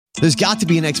There's got to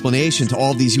be an explanation to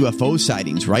all of these UFO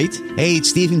sightings, right? Hey,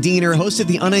 it's Stephen Diener, host of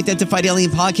the Unidentified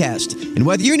Alien Podcast. And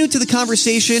whether you're new to the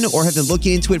conversation or have been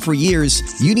looking into it for years,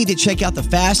 you need to check out the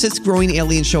fastest growing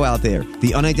alien show out there,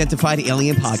 the Unidentified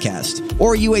Alien Podcast,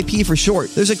 or UAP for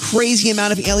short. There's a crazy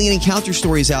amount of alien encounter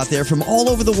stories out there from all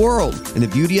over the world. And the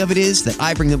beauty of it is that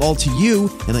I bring them all to you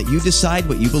and let you decide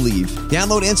what you believe.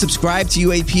 Download and subscribe to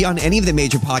UAP on any of the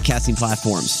major podcasting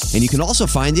platforms. And you can also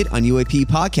find it on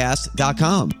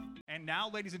UAPpodcast.com. And now,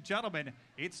 ladies and gentlemen,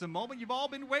 it's the moment you've all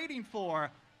been waiting for.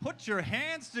 Put your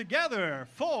hands together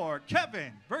for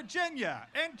Kevin, Virginia,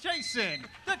 and Jason,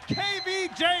 the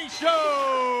KVJ Show!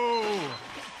 Oh,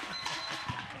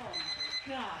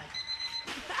 God.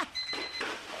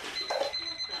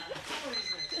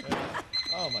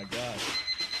 Oh, my God.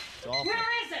 It's awful. Where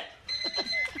is it?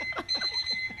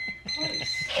 Please.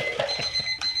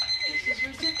 This is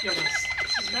ridiculous.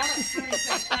 This is not a funny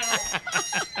thing at all.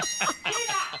 Get it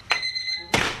out!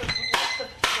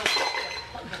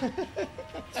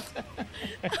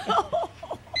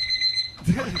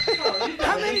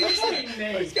 How many is it?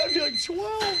 It's got to be like 12.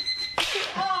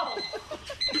 Oh!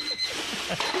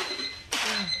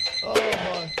 Oh,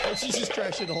 my. Oh, she's just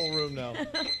trashing the whole room now.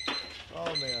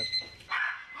 Oh, man.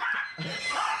 All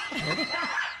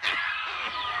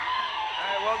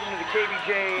right, welcome to the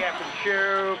KVJ After the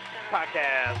Show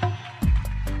podcast.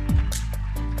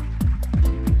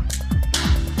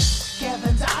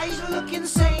 Kevin's eyes look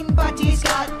insane, but he's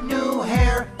got new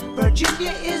hair.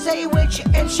 Virginia is a witch,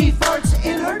 and she farts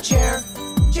in her chair.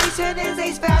 Jason is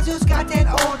a spaz who's got an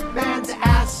old man's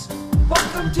ass.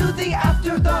 Welcome to the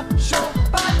After the Show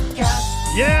podcast.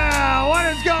 Yeah, what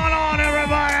is going on,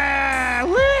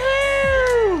 everybody?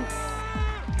 Woohoo!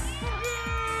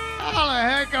 How the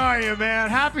heck are you,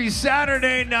 man? Happy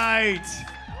Saturday night.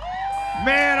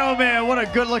 Man, oh man, what a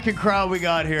good-looking crowd we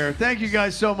got here. Thank you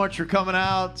guys so much for coming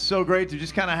out. So great to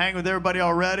just kind of hang with everybody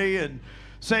already and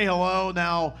say hello.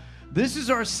 Now, this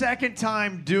is our second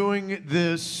time doing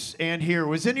this and here.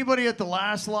 Was anybody at the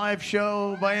last live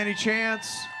show by any chance?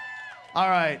 All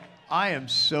right, I am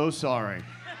so sorry.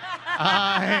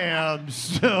 I am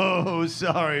so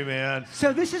sorry, man.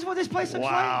 So this is what this place looks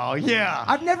like? Wow, yeah.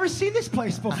 I've never seen this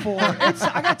place before. I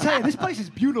got to tell you, this place is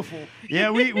beautiful.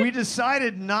 Yeah, we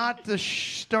decided not to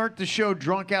start the show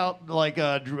drunk out, like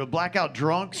blackout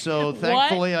drunk, so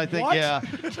thankfully I think, What? yeah.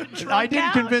 I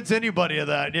didn't convince anybody of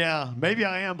that, yeah. Maybe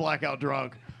I am blackout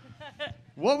drunk.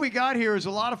 What we got here is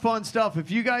a lot of fun stuff. If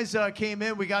you guys came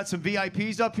in, we got some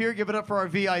VIPs up here. Give it up for our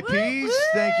VIPs.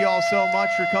 Thank you all so much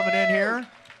for coming in here.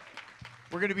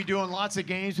 We're going to be doing lots of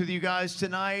games with you guys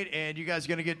tonight, and you guys are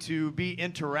going to get to be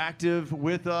interactive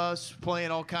with us,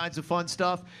 playing all kinds of fun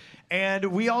stuff. And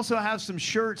we also have some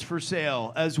shirts for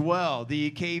sale as well,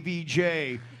 the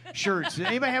KVJ shirts. Does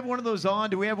anybody have one of those on?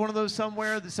 Do we have one of those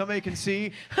somewhere that somebody can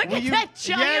see? Look at that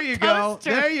giant There you go.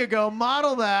 poster. There you go.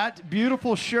 Model that.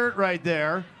 Beautiful shirt right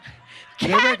there.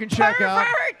 Everybody can check out.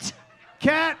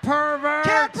 Cat pervert.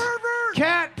 Cat pervert.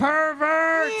 Cat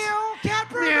pervert. Meow, cat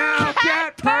pervert. Meow,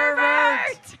 cat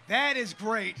pervert. That is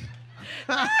great.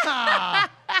 I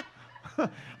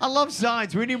love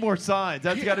signs. We need more signs.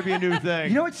 That's got to be a new thing.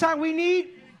 You know what sign we need?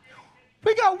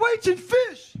 We got weights and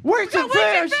fish. Weights and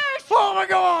fish. Oh my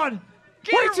God.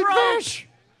 Weights and rope. fish.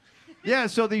 Yeah,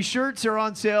 so these shirts are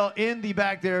on sale in the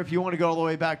back there. If you want to go all the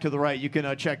way back to the right, you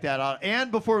can check that out. And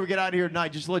before we get out of here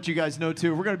tonight, just to let you guys know,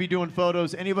 too, we're going to be doing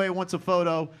photos. Anybody who wants a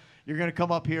photo, you're going to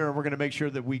come up here, and we're going to make sure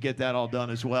that we get that all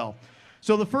done as well.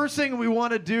 So the first thing we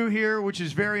want to do here, which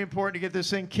is very important to get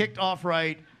this thing kicked off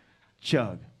right,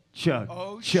 chug. Chug,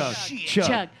 chug, chug,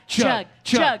 chug, chug,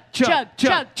 chug, chug, chug,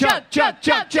 chug, chug,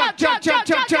 chug, chug, chug, chug,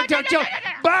 chug, chug, chug, chug,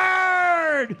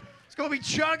 Bird! It's going to be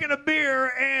chugging a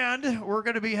beer, and we're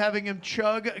going to be having him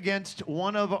chug against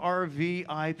one of our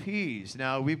VIPs.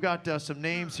 Now, we've got some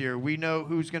names here. We know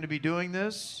who's going to be doing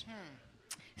this.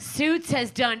 Suits has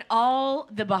done all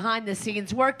the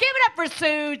behind-the-scenes work. Give it up for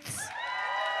Suits.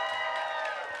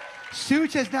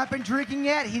 Suits has not been drinking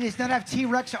yet. He does not have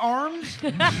T-Rex arms.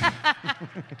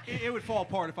 It would fall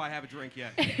apart if I have a drink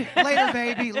yet. Later,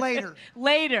 baby, later.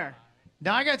 Later.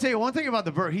 Now, I got to tell you one thing about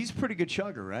the Bird. He's a pretty good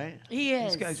chugger, right? He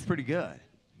is. This guy's pretty good.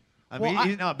 I Well, mean,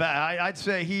 he's not bad. I'd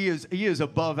say he is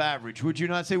above average. Would you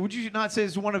not say? Would you not say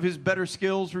it's one of his better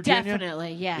skills, Virginia?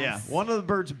 Definitely, yes. Yeah, one of the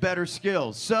Bird's better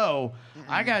skills. So,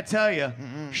 I got to tell you,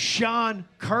 Sean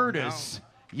Curtis,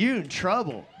 you in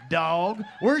trouble, dog.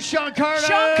 Where's Sean Curtis?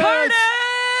 Sean Curtis!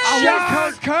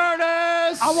 Sean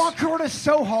Curtis! I want Curtis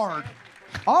so hard.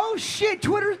 Oh, shit.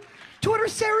 Twitter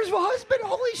Sarah's my husband.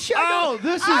 Holy shit. Oh,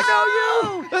 this is. I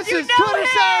know you. This You is know Twitter him.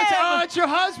 Sarah's. Oh, it's your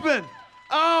husband.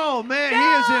 Oh, man, he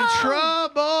is in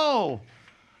trouble.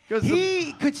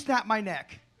 He could snap my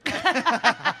neck.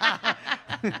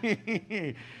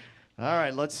 All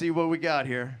right, let's see what we got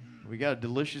here. We got a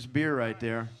delicious beer right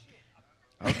there.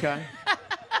 Okay.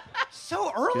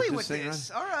 So early Get with thing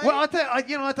this. right. All right. Well, I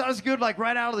thought it was good, like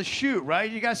right out of the chute, right?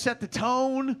 You guys set the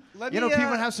tone. People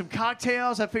have some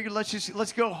cocktails. I figured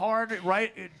let's go hard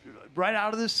right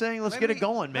out of this thing. Let's get it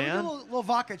going, man. Let me do a little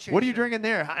vodka chaser. What are you drinking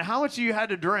there? How much do you had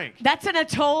to drink? That's an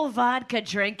Atoll vodka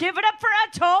drink. Give it up for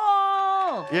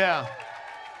Atoll. Yeah.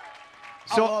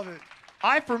 I love it.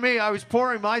 I was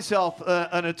pouring myself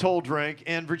an Atoll drink,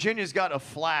 and Virginia's got a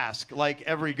flask like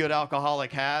every good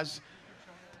alcoholic has.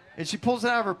 And she pulls it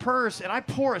out of her purse, and I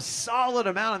pour a solid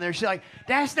amount in there. She's like,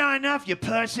 "That's not enough, you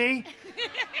pussy."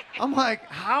 I'm like,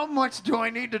 "How much do I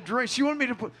need to drink?" She wanted me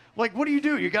to put, like, what do?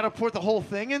 You got to pour the whole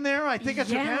thing in there? I think I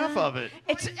took half of it.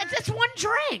 It's one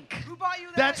drink. Who bought you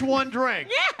that? That's one drink.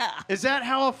 Yeah. Is that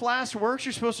how a flask works?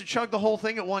 You're supposed to chug the whole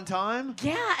thing at one time?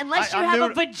 Yeah, unless you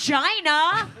have a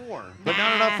vagina. But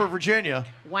not enough for Virginia.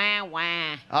 Wah,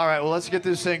 wah. All right, well, let's get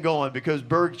this thing going because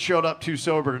Berg showed up too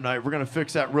sober tonight. We're going to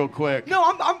fix that real quick. No,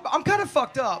 I'm kind of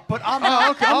fucked up, but I'm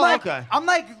okay. I'm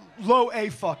like low A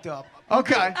fucked up.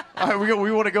 Okay. All right,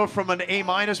 we want to go from an A-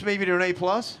 maybe to an A+?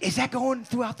 Is that going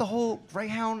throughout the whole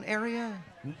Greyhound area?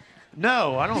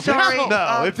 No, I don't Sorry. think so.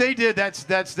 No, if they did,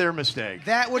 that's their mistake.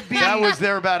 That would be. That was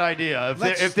their bad idea.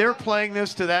 Let's- If they're playing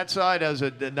this to that side, as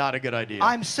not a good idea.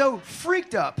 I'm so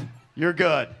freaked up. You're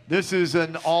good. This is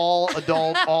an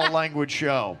all-adult, all-language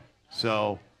show.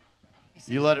 So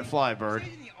you let it fly, Bird.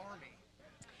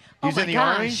 He's in the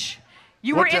army? Gosh.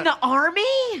 You were in the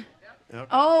army? Yep.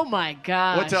 Oh my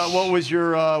gosh. What was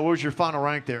your final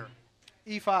rank there?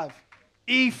 E5.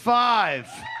 E5.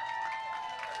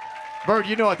 Bird,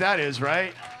 you know what that is,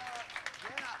 right?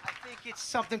 Yeah, I think it's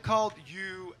something called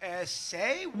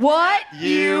USA. What?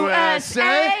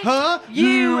 USA? Huh?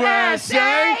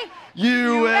 USA?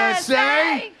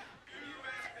 USA?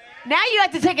 Now you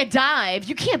have to take a dive.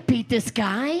 You can't beat this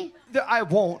guy. I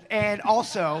won't. And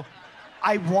also,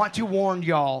 I want to warn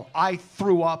y'all. I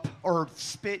threw up or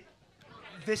spit.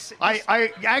 This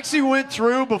I actually went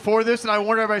through before this, and I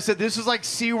warned everybody. I said, "This is like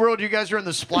SeaWorld. You guys are in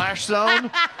the splash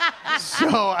zone."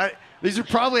 So these are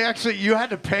probably you had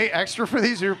to pay extra for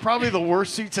these. They're probably the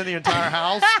worst seats in the entire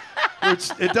house. Which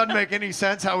it doesn't make any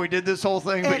sense how we did this whole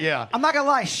thing, but yeah. I'm not gonna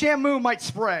lie. Shamu might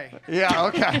spray. Yeah.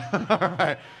 Okay.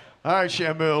 All right,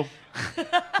 Shamu.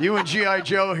 You and G.I.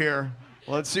 Joe here.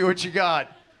 Let's see what you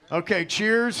got. Okay,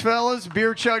 cheers, fellas.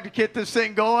 Beer chug to get this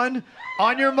thing going.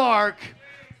 On your mark.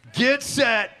 Get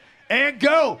set and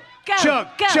go. Go, chug,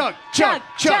 go, chug, chug,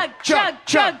 chug, chug,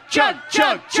 chug, chug, chug,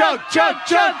 chug, chug, chug,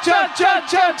 chug, chug,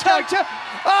 chug, chug, chug.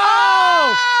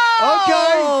 Oh!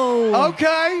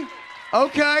 Okay.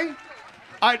 Okay.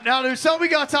 All right, now there's something we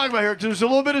got to talk about here. There's a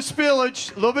little bit of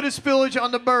spillage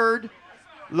on the bird.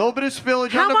 A little bit of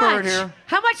spillage on the bird here.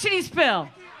 How much did he spill?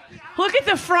 Look at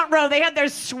the front row. They had their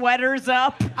sweaters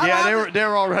up. Yeah, they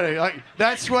were already. Like,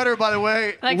 that sweater, by the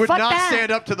way, would not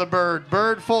stand up to the bird.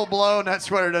 Bird full blown, that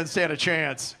sweater doesn't stand a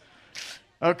chance.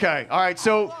 Okay, all right,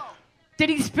 so. Did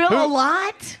he spill a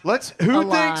lot?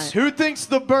 Who thinks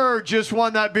the bird just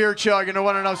won that beer chug and there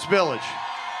wasn't enough spillage?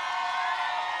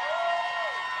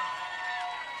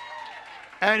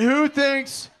 And who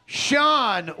thinks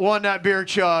Sean won that beer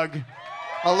chug?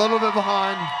 A little bit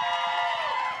behind.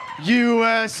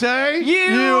 USA!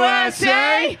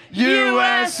 USA!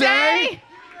 USA!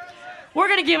 We're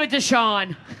going to give it to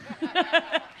Sean.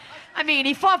 I mean,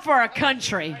 he fought for our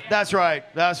country. That's right.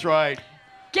 That's right.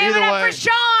 Give it up for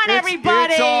Sean,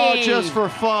 everybody! It's all just for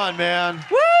fun, man.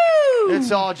 Woo!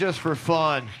 It's all just for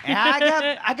fun. And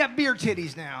I got beer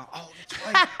titties now. Oh, that's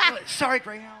right. Sorry,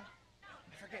 Greyhound.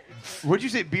 What'd you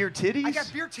say, beer titties? I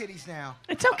got beer titties now.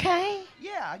 It's okay.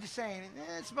 Yeah, I'm just saying.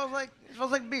 It smells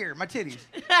like beer. My titties.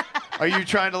 Are you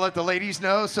trying to let the ladies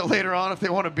know so later on if they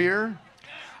want a beer?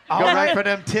 Go right for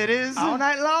them titties? All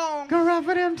night long. Go right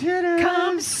for them titties.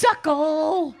 Come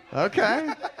suckle. Okay.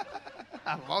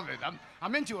 I love it.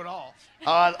 I'm into it all.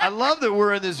 I love that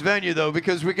we're in this venue, though,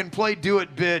 because we can play Do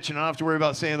It Bitch, and I don't have to worry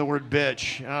about saying the word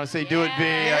bitch. I say Do It B.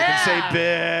 I can say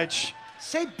bitch.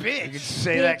 Say bitch. You can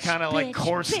say that kind of like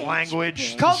coarse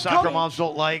language soccer moms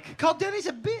don't like. Call Denny's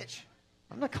a bitch.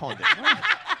 I'm not calling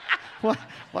Denny's.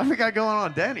 What we got going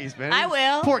on Denny's, man? I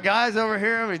will. Poor guy's over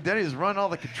here. I mean, Denny's running all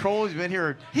the controls. He's been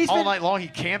here all night long. He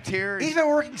camped here. He's been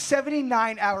working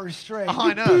 79 hours straight. Oh,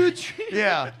 I know. Bitch.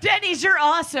 Yeah. Denny's, you're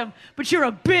awesome, but you're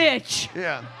a bitch.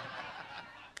 Yeah.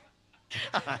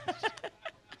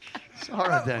 All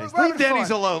right, Denny's. We're Leave Denny's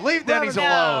fun. alone. Leave Denny's No,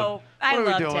 alone. I What are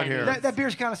love we doing Denny's. here? That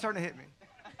beer's kind of starting to hit me.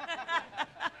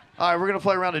 All right, we're going to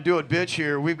play around to Do It Bitch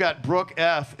here. We've got Brooke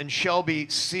F. and Shelby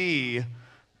C.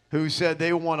 who said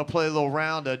they want to play a little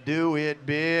round of Do It,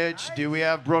 Bitch. Do we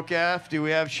have Brooke F? Do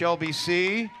we have Shelby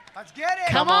C? Let's get it.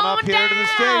 Come on up here to the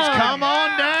stage. Come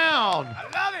on down. I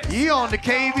love it. You on the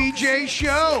KVJ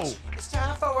show. It's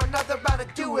time for another round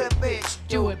of Do It, Bitch.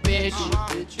 Do it,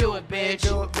 bitch. Do it, bitch.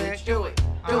 Do it, bitch. Do it.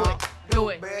 Do it. Do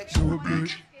it.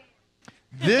 Bitch.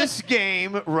 This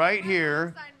game right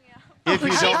here, if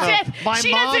you She don't know, said my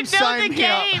she mom doesn't know signed the me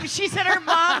up. game. She said her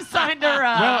mom signed her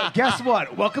up. Well, guess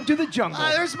what? Welcome to the jungle.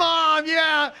 There's Mom,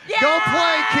 yeah. Yeah! Go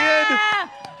play,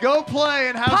 kid. Go play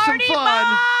and have Party some fun.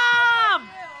 mom!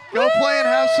 Go play and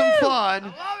have some fun.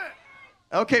 Love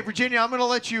it. Okay, Virginia, I'm going to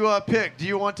let you pick. Do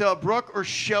you want Brooke or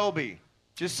Shelby?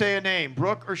 Just say a name.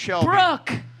 Brooke or Shelby?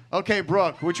 Brooke. Okay,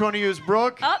 Brooke. Which one of you is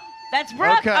Brooke? Oh, that's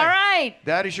Brooke. Okay. All right.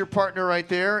 That is your partner right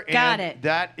there. Got and it.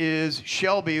 That is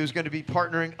Shelby, who's going to be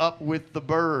partnering up with the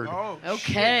bird. Oh,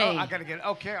 Okay. shit. Oh, I gotta get it.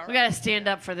 Okay, all We right. got to stand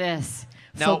up for this.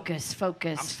 Now- Focus,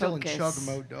 focus, I'm still focus. in chug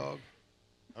mode, dog.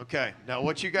 Okay. Now,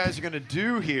 what you guys are going to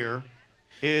do here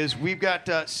is we've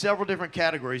got several different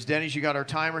categories. Denny's, you got our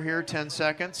timer here, 10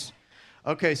 seconds.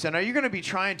 Okay, so now you're going to be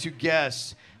trying to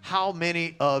guess how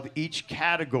many of each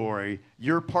category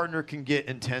your partner can get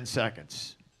in 10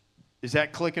 seconds. Is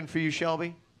that clicking for you,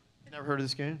 Shelby? Never heard of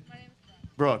this game? My name's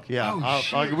Brooke. Yeah.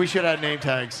 Oh, we should have name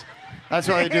tags. That's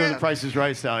what they do in the Price is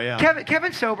Right style, yeah.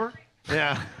 Kevin sober.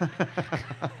 Yeah.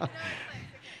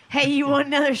 Hey, you want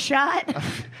another shot?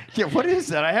 Yeah, what is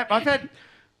that?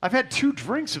 I've had 2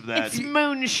 drinks of that. It's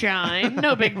moonshine.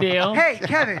 No big deal. Hey,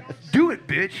 Kevin, do it,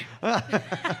 bitch.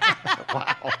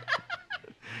 Wow.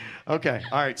 Okay.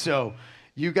 All right. So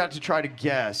you got to try to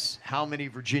guess how many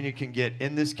Virginia can get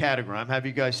in this category. I'm having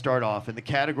you guys start off, and the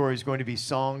category is going to be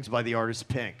songs by the artist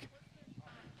Pink.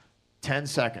 10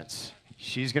 seconds.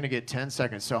 She's going to get 10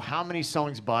 seconds. So how many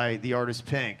songs by the artist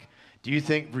Pink do you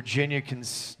think Virginia can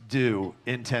do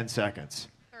in 10 seconds?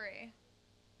 3.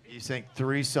 You think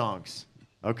 3 songs.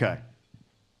 Okay.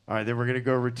 All right. Then we're going to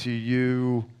go over to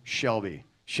you, Shelby.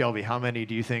 Shelby, how many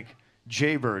do you think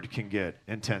Jaybird can get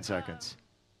in 10 seconds?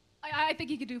 I think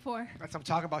you could do 4. That's what I'm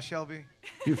talking about, Shelby.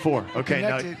 Do 4. Okay.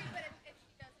 Now, Connected.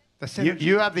 The You, synergy.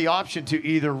 you have the option to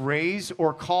either raise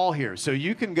or call here. So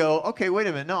you can go, okay, wait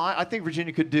a minute. No, I think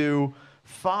Virginia could do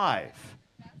 5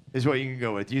 is what you can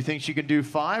go with. Do you think she can do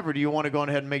 5, or do you want to go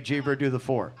ahead and make Jaybird do the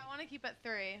 4? I want to keep it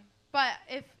 3. But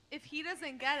if he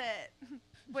doesn't get it,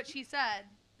 what she said,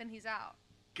 then he's out.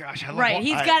 Gosh, I love Right,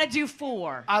 he's I- got to do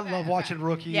 4. I love watching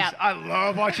rookies. Yep. I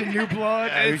love watching new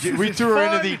blood. We threw her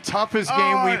into the toughest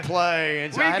game we Oh, play.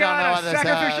 And so we I don't got know a what this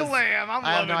sacrificial is. lamb. I'm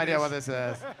I have no loving idea this. what this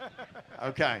is.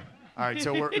 Okay. All right,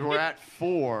 so we're at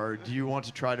 4. Do you want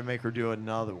to try to make her do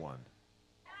another one?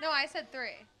 No, I said 3.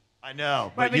 I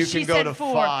know, Right, but you she can go said to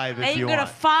 4. 5 Now if you you can go want.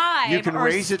 to 5 You can or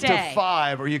raise it to stay.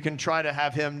 5, or you can try to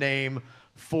have him name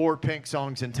 4 Pink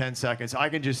songs in 10 seconds. I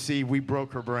can just see we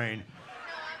broke her brain.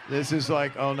 This is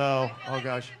like, oh no, oh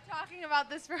gosh. We've been talking about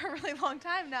this for a really long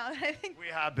time now. And I think We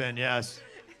have been, yes.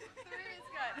 3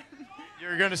 is good.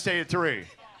 You're going to stay at 3.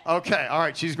 Okay, all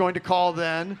right. She's going to call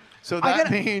then. So I that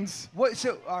gotta- means What?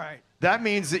 So, all right. that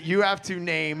means that you have to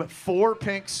name 4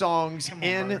 Pink songs Come on,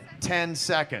 in brother. 10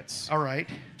 seconds. All right.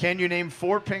 Can you name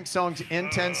 4 Pink songs in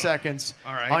 10 seconds?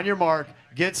 all right. On your mark,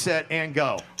 get set, and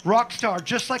go. Rockstar,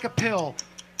 just like a pill.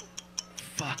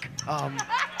 Fuck.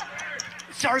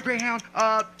 Sorry, Greyhound.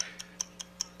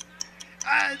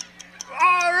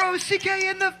 R-O-C-K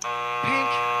in the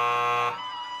pink.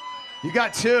 You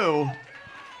got 2.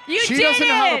 You She did doesn't it.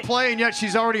 know how to play, and yet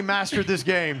she's already mastered this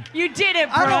game. You did it,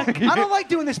 I Brooke. don't like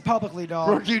doing this publicly, dog.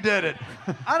 Brooke, you did it.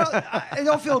 It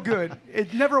don't feel good.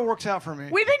 It never works out for me.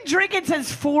 We've been drinking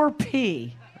since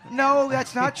 4P. No,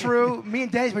 that's not true. Me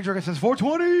and Danny's been drinking since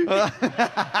 420.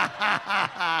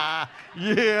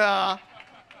 Yeah.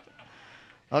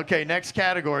 Okay, next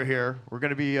category here. We're going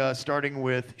to be starting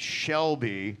with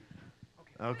Shelby.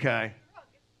 Okay.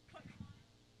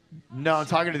 No, I'm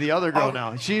talking to the other girl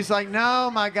now. She's like, no,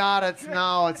 my God,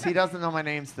 he doesn't know my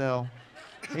name still.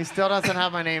 He still doesn't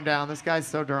have my name down. This guy's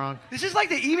so drunk. This is like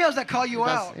the emails that call you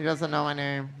out. He doesn't know my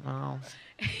name. No.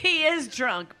 He is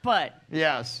drunk, but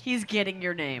Yes. he's getting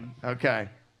your name. Okay.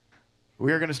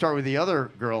 We are going to start with the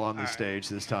other girl on the stage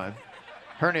this time.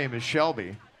 Her name is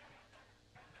Shelby.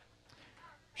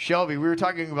 Shelby, we were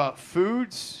talking about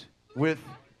foods with...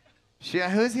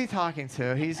 who's he talking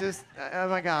to? He's just... oh,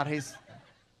 my God, he's...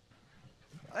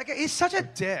 Like, he's such a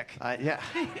dick. yeah.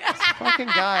 This fucking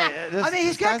guy. I mean,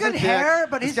 he's got this guy's a good dick. hair,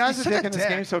 but this he's guy's such a dick, a and this dick.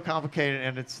 game's so complicated,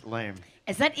 and it's lame.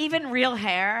 Is that even real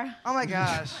hair? Oh my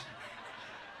gosh.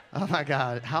 Oh, my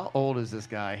God. How old is this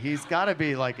guy? He's got to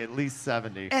be, like, at least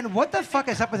 70. And what the fuck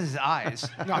is up with his eyes?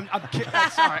 No, I'm kidding.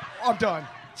 Sorry. I'm done.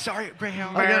 Sorry,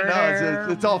 Graham. No,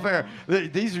 it's all fair.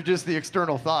 These are just the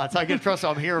external thoughts. I can trust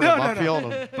I'm hearing them. I'm feeling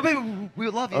them. But baby, we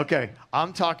love you. Okay,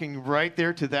 I'm talking right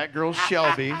there to that girl,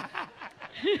 Shelby.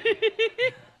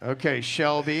 Okay,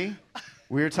 Shelby,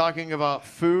 we're talking about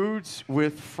foods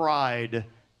with fried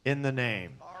in the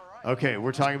name. Okay,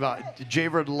 we're talking about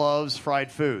Jaybird loves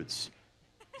fried foods,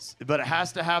 but it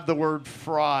has to have the word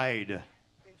fried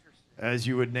as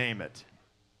you would name it.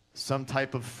 Some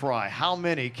type of fry. How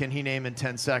many can he name in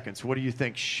 10 seconds? What do you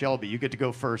think, Shelby? You get to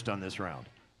go first on this round.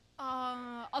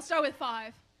 I'll start with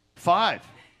 5. 5.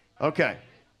 Okay.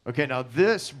 Okay, now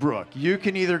this, Brooke, you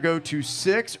can either go to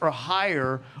 6 or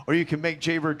higher, or you can make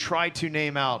Jaybird try to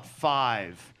name out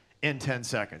 5 in 10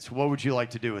 seconds. What would you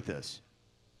like to do with this?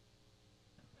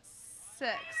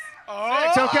 6. Oh,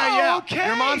 It's okay, yeah. Okay.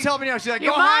 Your mom's helping you out. She's like,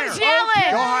 Your go mom's higher.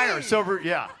 yelling. Go higher. So,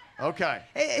 yeah. Okay.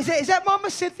 Hey, is that Mama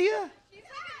Cynthia?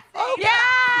 Oh,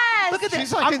 Yes! Look at She's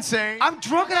that. like insane. I'm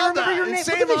drunk and I remember your name.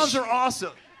 Insane Look at moms this. are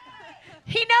awesome.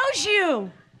 He knows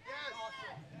you.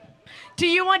 Do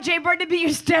you want Jaybird to be your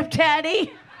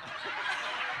stepdaddy?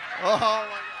 Oh,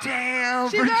 Damn.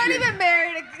 She's already been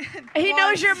married. He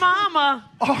knows your mama.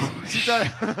 Oh, she's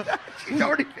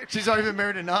already been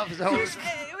married enough. Is that what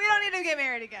We don't need to get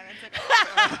married again. It's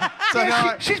okay. so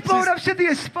now she's blowing up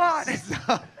Cynthia's spot.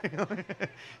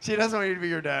 She doesn't want you to be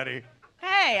your daddy.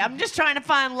 Hey, I'm just trying to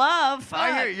find love.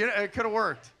 I hear you. It could have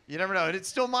worked. You never know. It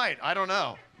still might. I don't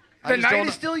know. The night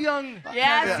is still young.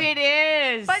 Yes, it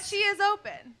is. But she is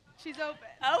open. She's open.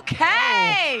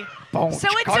 Okay. Boom. So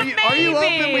it's Are a you, maybe. are you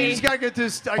open? We just gotta get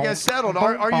this, I guess, settled.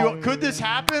 Are you? Could this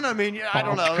happen? I mean, I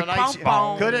don't know.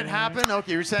 Could it happen?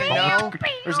 Okay, you're saying no.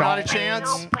 There's not a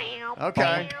chance.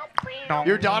 Okay.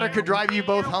 Your daughter could drive you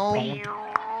both home.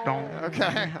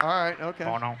 Okay. All right.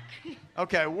 Okay.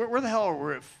 Okay. Where the hell are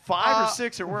we? 5 or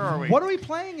 6 or where are we? What are we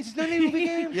playing? Is this no name of the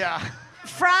game? Yeah.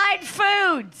 Fried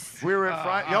foods. We were at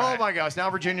Friday. Oh my gosh! Now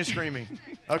Virginia's screaming.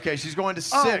 Okay, she's going to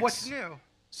 6. Oh, what's new?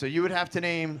 So you would have to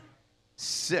name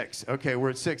 6. Okay, we're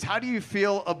at 6. How do you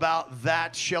feel about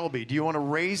that, Shelby? Do you want to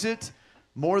raise it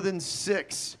more than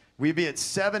 6? We'd be at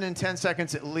 7 in 10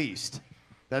 seconds at least.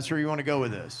 That's where you want to go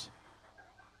with this.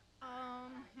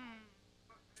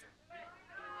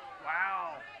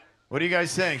 Wow. What do you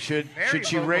guys think? Should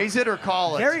she vocal. raise it or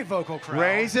call it? Very vocal crowd.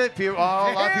 Raise it. A lot of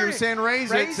people are Very. saying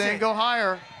raise it, Raise saying it. go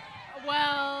higher.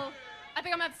 Well, I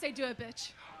think I'm going to have to say do it,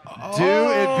 bitch. Do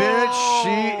it, bitch.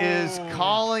 She is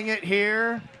calling it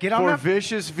here Get on for that-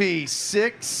 Vicious V.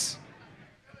 6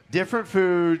 different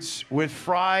foods with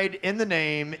fried in the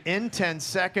name in 10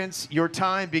 seconds. Your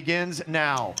time begins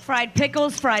now. Fried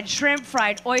pickles, fried shrimp,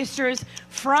 fried oysters,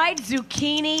 fried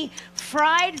zucchini,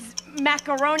 fried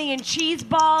macaroni and cheese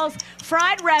balls,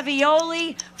 fried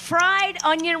ravioli, fried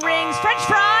onion rings, French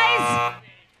fries.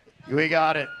 We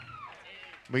got it.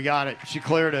 We got it. She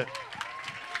cleared it.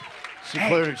 She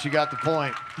cleared it. She got the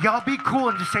point. Y'all be cool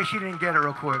and just say she didn't get it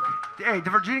real quick. Hey, did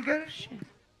Virginia get it?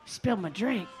 Spilled my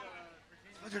drink.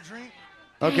 What's her drink?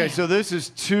 Okay, so this is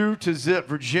 2-0.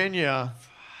 Virginia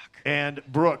and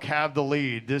Brooke have the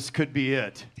lead. This could be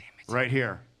it right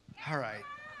here. All right.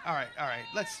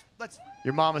 Let's.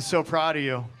 Your mom is so proud of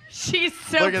you. She's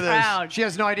so Look at proud. this. She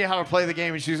has no idea how to play the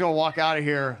game, and she's going to walk out of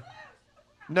here.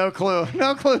 No clue.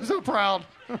 No clue. So proud.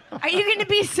 Are you going to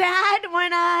be sad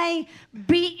when I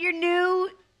beat your new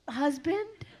husband?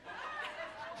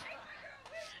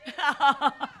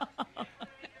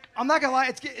 I'm not gonna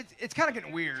lie. It's kind of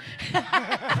getting weird.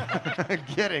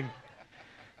 Kidding.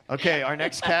 Okay, our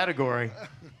next category.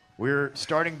 We're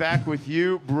starting back with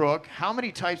you, Brooke. How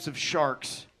many types of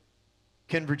sharks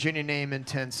can Virginia name in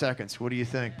 10 seconds? What do you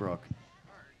think, Brooke?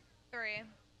 3.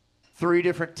 3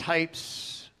 different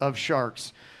types of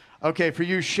sharks. Okay, for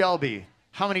you, Shelby,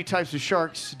 how many types of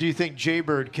sharks do you think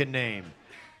Jaybird can name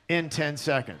in 10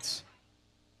 seconds?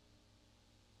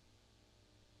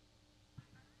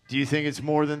 Do you think it's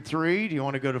more than 3? Do you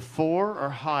want to go to 4 or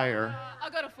higher?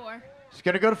 I'll go to 4. It's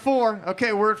going to go to 4.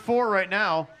 Okay, we're at 4 right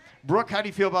now. Brooke, how do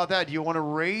you feel about that? Do you want to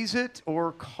raise it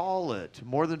or call it?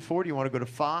 More than 4? Do you want to go to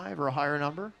 5 or a higher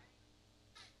number?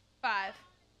 5.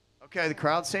 Okay, the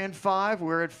crowd's saying 5.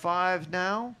 We're at 5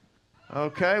 now.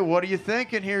 Okay, what are you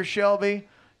thinking here, Shelby?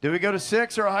 Do we go to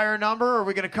 6 or a higher number, or are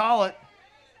we going to call it?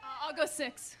 I'll go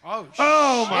 6. Oh,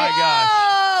 my gosh.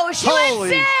 Oh, she Holy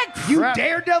went 6. You crap.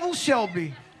 daredevil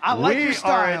Shelby. I like We your are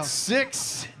style. at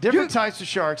 6 different types of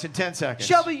sharks in 10 seconds.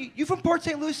 Shelby, you from Port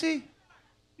St. Lucie?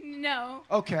 No.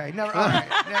 Okay, never. All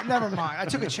right, never mind. I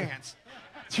took a chance.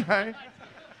 That's right.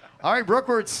 All right, Brooke,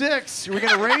 we're at 6. Are we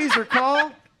going to raise or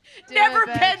call? Do Never it,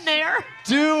 bitch. been there.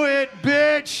 Do it,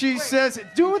 bitch, she says.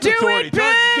 Do it with Do authority. it,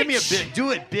 Don't- Give me a bitch. bit. Do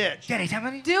it, bitch. Denny's, how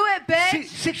many? Do it, bitch.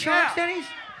 6 sharks, Denny's?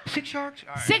 6 sharks?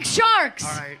 All right. 6 sharks. All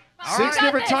right. Six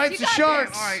different types You of got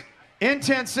sharks. All right. In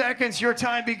 10 seconds, your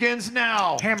time begins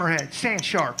now. Hammerhead, sand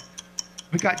shark.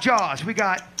 We got Jaws. We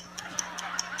got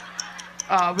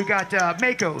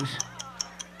Makos.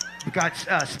 We got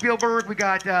Spielberg. We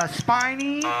got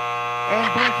Spiny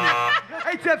and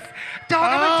Blinky. It's a dog.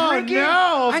 I'm drinking.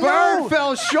 No, I Bird know.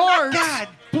 fell short. God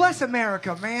bless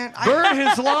America, man. Bird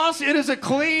has lost. It is a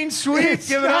clean sweep.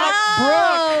 Give it up,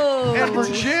 Brooke and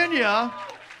Virginia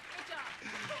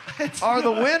are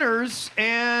the winners.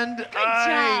 And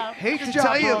I job. hate Good to job,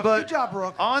 tell you, Brooke. but Good job,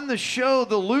 Brooke. on the show,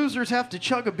 the losers have to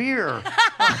chug a beer.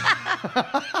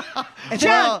 And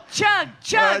Chug, chug,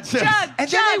 chug, just- chug, And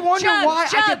then they wonder why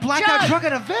I get blackout drunk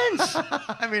at events.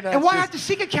 I mean, And why I have to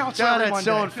seek a counselor God, every that's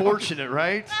so Monday. unfortunate,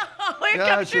 right? Oh, here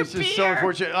Yeah, comes your it's just so beer.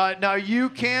 unfortunate. Now, you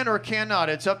can or cannot.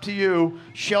 It's up to you.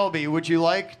 Shelby, would you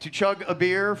like to chug a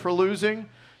beer for losing?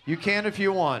 You can if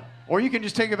you want. Or you can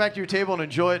just take it back to your table and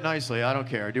enjoy it nicely. I don't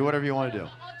care. Do whatever you want to do.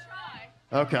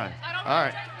 I'll try. Okay. All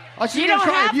right. Oh, so You you're don't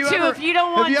gonna try. have to if you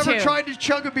don't want Have you ever to. tried to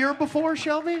chug a beer before,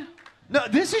 Shelby? No,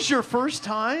 this is your first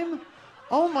time?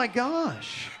 Oh, my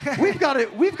gosh. We've got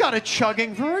a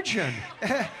chugging virgin.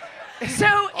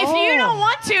 So if you don't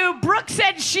want to, Brooke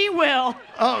said she will.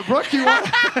 Oh, Brooke, you want?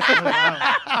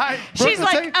 She's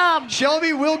Brooke, like,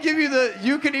 Shelby will give you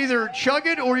you can either chug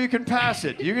it or you can pass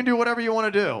it. You can do whatever you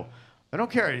want to do. I don't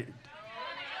care.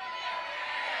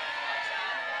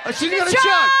 She's gonna chug.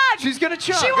 chug. She's gonna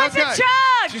chug. She wants to okay.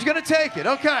 chug. She's gonna take it.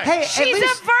 Okay. Hey, she's at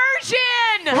least, a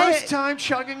virgin. First time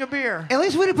chugging a beer. at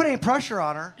least we didn't put any pressure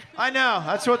on her. I know.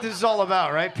 That's what this is all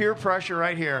about, right? Peer pressure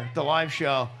right here, the live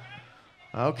show.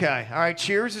 Okay. All right.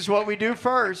 Cheers is what we do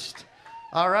first.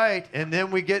 All right. And then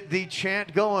we get the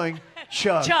chant going.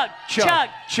 Chug. Chug, chug,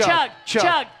 chug,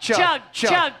 chug, chug, chug,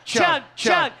 chug,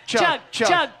 chug,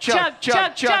 chug, chug,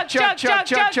 chug, chug,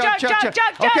 chug, chug,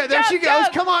 chug. Okay, there she goes.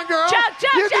 Come on, girl.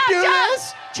 You can do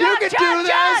this. You can do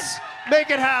this. Make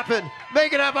it happen.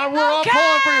 Make it happen. We're all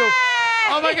pulling for you.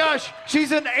 Oh my gosh,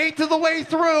 she's an eighth of the way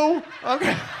through.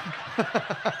 Okay.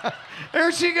 There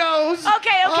she goes. Okay,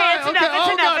 All right, it's enough.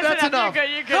 oh, It's God, enough. that's It's enough. You're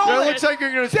good. You're good. It looks like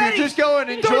you're gonna Daddy, just go and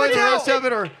enjoy throw the the rest towel. of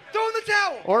it, or Throw in the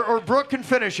towel. or Brooke can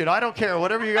finish it. I don't care.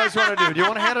 Whatever you guys want to do. Do you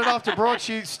want to hand it off to Brooke?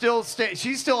 She's still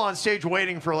on stage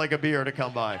waiting for like a beer to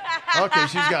come by. Okay,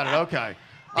 she's got it. Okay. All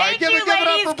right, Thank you, give it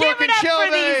ladies. up for Brooke Give it and up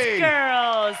for these Shelby.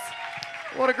 girls.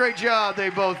 What a great job they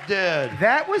both did.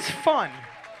 That was fun.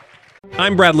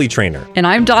 I'm Bradley Trainer. And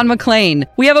I'm Don McClain.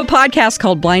 We have a podcast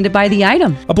called Blinded by the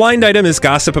Item. A blind item is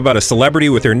gossip about a celebrity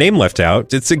with their name left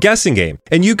out. It's a guessing game,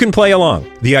 and you can play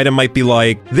along. The item might be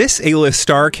like, this A-list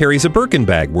star carries a Birkin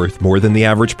bag worth more than the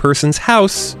average person's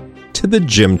house to the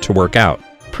gym to work out.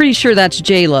 Pretty sure that's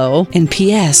J-Lo. And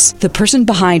P.S. the person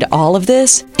behind all of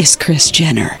this is Kris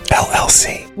Jenner,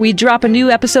 LLC. We drop a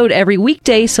new episode every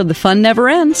weekday so the fun never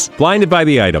ends. Blinded by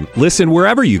the Item. Listen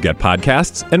wherever you get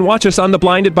podcasts and watch us on the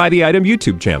Blinded by the Item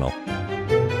YouTube channel.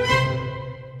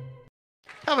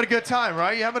 Having a good time,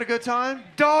 right? You having a good time?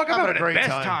 Dog, I'm Having having a great the best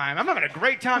time. time. I'm having a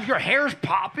great time. Your hair's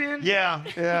popping. Yeah.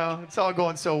 It's all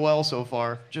going so well so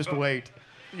far. Just wait.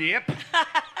 Yep.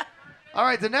 All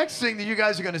right, the next thing that you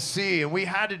guys are going to see, and we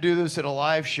had to do this at a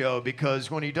live show because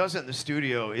when he does it in the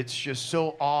studio, it's just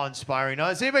so awe-inspiring. Now,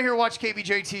 does anybody here watch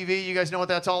KVJ TV? You guys know what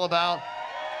that's all about?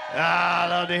 I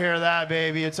love to hear that,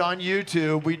 baby. It's on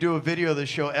YouTube. We do a video of this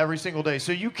show every single day.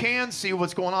 So you can see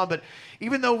what's going on, but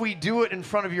even though we do it in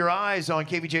front of your eyes on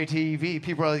KVJ TV,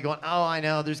 people are like going, oh, I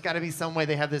know, there's got to be some way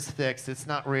they have this fixed. It's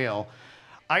not real.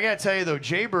 I got to tell you, though,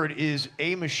 Jaybird is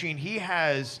a machine. He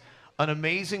has an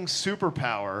amazing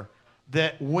superpower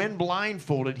that when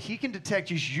blindfolded, he can detect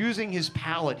just using his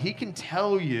palate. He can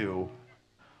tell you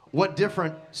what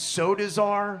different sodas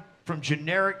are, from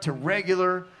generic to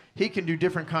regular. He can do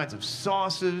different kinds of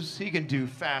sauces. He can do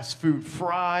fast food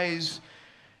fries.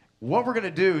 What we're going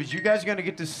to do is you guys are going to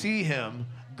get to see him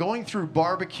going through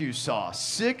barbecue sauce,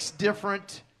 6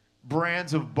 different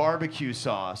brands of barbecue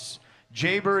sauce.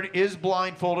 Jaybird is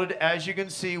blindfolded. As you can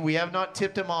see, we have not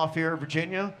tipped him off here.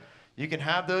 Virginia, you can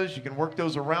have those. You can work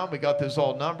those around. We got this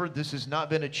all numbered. This has not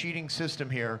been a cheating system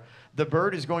here. The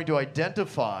bird is going to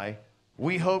identify,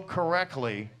 we hope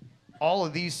correctly, all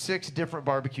of these 6 different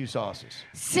barbecue sauces.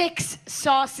 6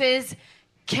 sauces.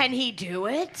 Can he do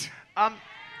it? I'm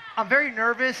very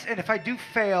nervous, and if I do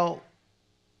fail,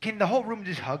 can the whole room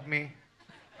just hug me?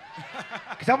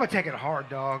 Because I'm going to take it hard,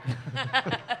 dog.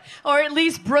 Or at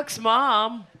least Brooke's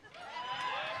mom.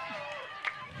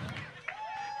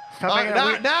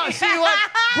 Now, see what?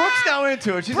 Brooke's now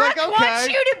into it. She's Brooke like, okay. wants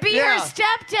you to be her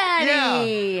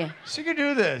stepdaddy. Yeah. She can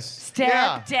do this.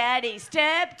 Stepdaddy.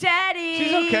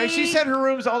 She's okay. She said her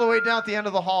room's all the way down at the end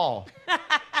of the hall.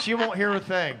 She won't hear a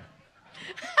thing.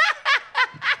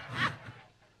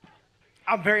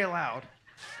 I'm very loud.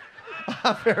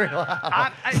 I'm very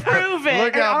loud. Prove it.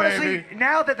 Look out, honestly, baby.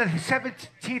 now that the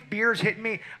 17th beer's hitting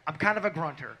me, I'm kind of a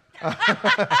grunter.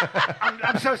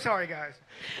 I'm so sorry, guys.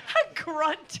 A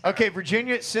grunt. Okay,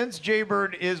 Virginia, since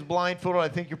Jaybird is blindfolded, I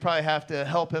think you probably have to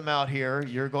help him out here.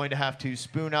 You're going to have to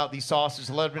spoon out these sauces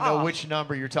and let him know which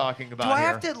number you're talking about Do I here.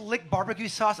 have to lick barbecue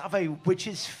sauce off a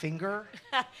witch's finger?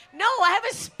 No, I have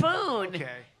a spoon. Okay.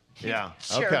 Yeah,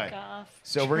 Jerk okay. off.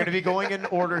 So we're going to be going in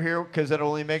order here because that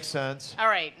only makes sense. All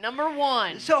right, number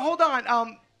 1. So hold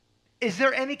on. Is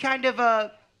there any kind of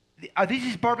are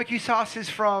these barbecue sauces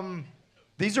from?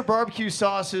 These are barbecue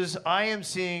sauces. I am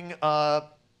seeing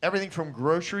everything from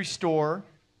grocery store.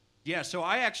 Yeah, so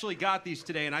I actually got these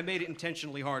today, and I made it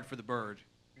intentionally hard for the bird.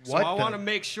 What So I the- want to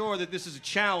make sure that this is a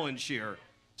challenge here.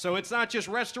 So it's not just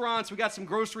restaurants. We got some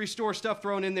grocery store stuff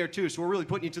thrown in there, too. So we're really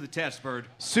putting you to the test, Bird.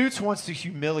 Suits wants to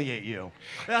humiliate you.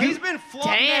 Well, he's been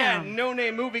flaunting Damn. that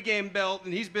no-name movie game belt,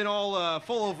 and he's been all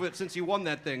full of it since he won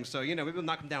that thing. So, you know, we've been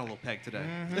knocking him down a little peg today.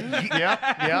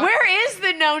 Yeah. Where is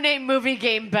the no-name movie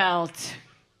game belt?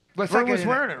 Bird was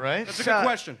wearing it, right? That's a good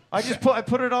question. I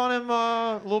put it on him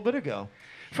a little bit ago.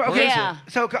 Okay, Yeah.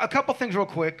 So a couple things real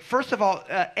quick. First of all,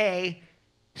 A,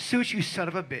 Suits, you son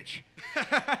of a bitch.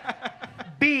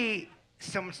 B,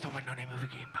 someone stole my no-name movie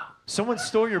game belt. Someone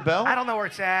stole your belt? I don't know where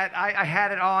it's at. I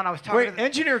had it on. I was talking Wait, to the...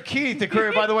 Engineer Keith, the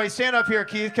courier, by the way, stand up here,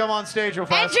 Keith. Come on stage real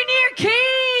fast. Engineer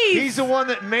Keith! He's the one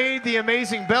that made the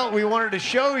amazing belt we wanted to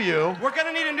show you. We're going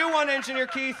to need a new one, Engineer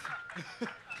Keith.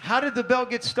 How did the belt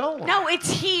get stolen? No,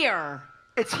 it's here.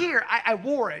 It's here. I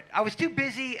wore it. I was too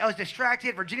busy. I was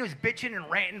distracted. Virginia was bitching and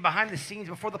ranting behind the scenes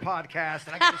before the podcast,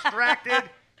 and I got distracted.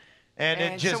 And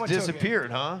it just someone took it.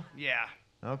 disappeared, huh? Yeah.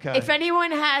 Okay. If anyone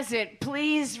has it,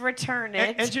 please return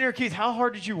it. Engineer Keith, how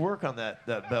hard did you work on that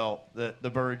belt that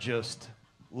the bird just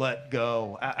let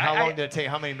go? How long did it take?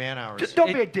 How many man hours? Just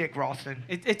don't be a dick, Ralston.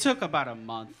 It took about a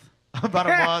month. About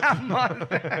a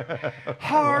month.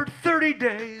 Hard 30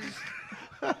 days.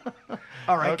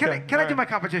 All right. Okay, Can I all do right. my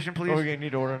competition, please? Oh, we're going to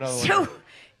need to order another one. So,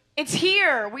 it's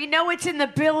here. We know it's in the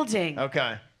building.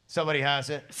 Okay. Somebody has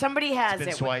it. Somebody has been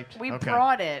it. swiped. We Okay.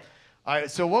 brought it. All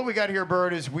right, so what we got here,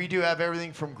 Bird, is we do have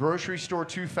everything from grocery store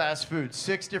to fast food.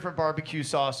 6 different barbecue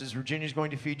sauces. Virginia's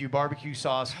going to feed you barbecue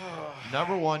sauce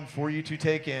number 1 for you to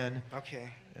take in. Okay.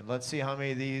 And let's see how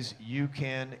many of these you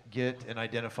can get and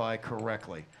identify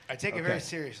correctly. I take it very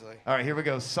seriously. All right, here we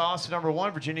go. Sauce number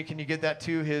 1. Virginia, can you get that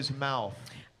to his mouth?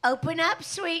 Open up,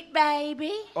 sweet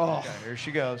baby. Oh. Okay, here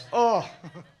she goes. Oh.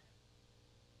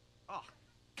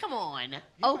 Come on.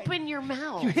 Open your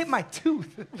mouth. You hit my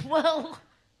tooth. Well.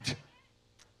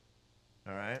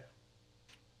 All right.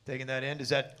 Taking that in. Does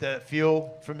that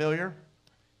feel familiar?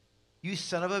 You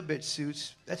son of a bitch,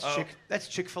 Suits. That's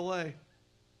Chick-fil-A.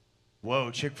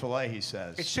 Whoa, Chick-fil-A, he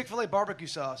says. It's Chick-fil-A barbecue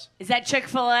sauce. Is that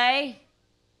Chick-fil-A?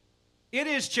 It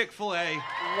is Chick-fil-A.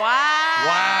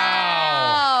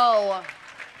 Wow.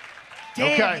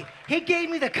 Damn, Okay. he gave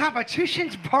me the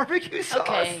competition's barbecue sauce.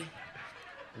 Okay.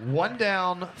 1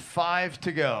 down, 5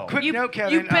 to go. Quick You, note,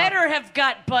 Kevin. you better have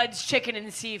got Bud's Chicken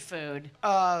and Seafood.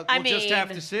 I We'll mean, just have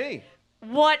to see.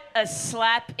 what a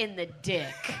slap in the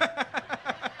dick.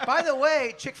 By the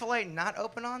way, Chick-fil-A not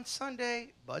open on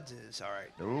Sunday. Bud's is, all right.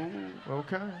 Ooh,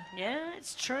 okay. Yeah,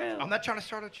 it's true. I'm not trying to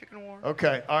start a chicken war.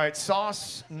 Okay, all right.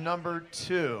 Sauce number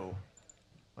 2.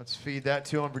 Let's feed that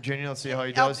to him, Virginia. Let's see how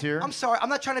he does here. I'm sorry. I'm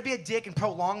not trying to be a dick and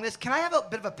prolong this. Can I have a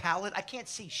bit of a palate? I can't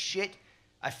see shit.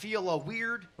 I feel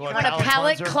weird. You Want a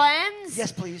palate cleanse?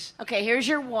 Yes, please. Okay, here's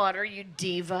your water, you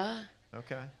diva.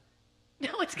 Okay. No,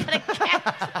 it's got a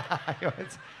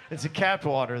cap. it's a capped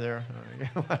water there.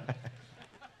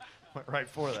 Went right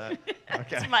for that.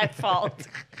 Okay. It's my fault.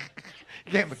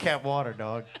 Gave him a capped water,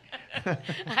 dog.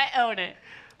 I own it.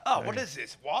 Oh, what is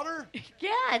this? Water? Yeah,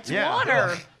 it's Yeah.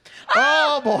 water.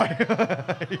 Oh, boy.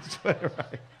 He's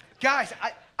right. Guys,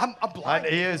 I'm blind.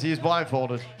 He is. He's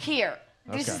blindfolded. Here.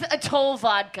 This Okay. is a Toll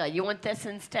vodka. You want this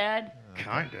instead?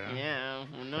 Kinda. Yeah,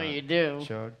 I know you do.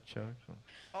 Chug.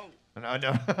 Oh. No.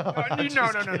 No.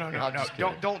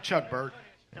 Don't chug, Bert.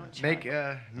 Make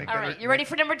All right, you ready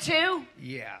for number 2?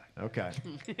 Yeah. Okay.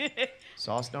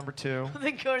 Sauce number 2.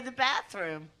 Then go to the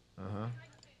bathroom. Uh-huh.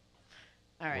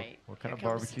 All right. What kind of Here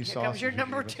comes- barbecue here sauce? comes your did you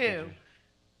number give us, 2. Virginia?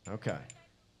 Okay.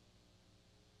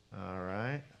 All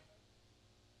right.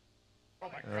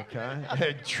 Okay.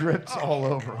 It drips all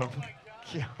over him.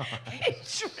 God. It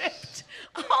dripped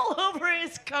all over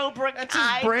his Cobra That's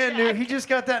Kai his brand new. jacket. He just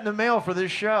got that in the mail for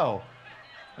this show.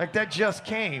 Like that just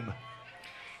came.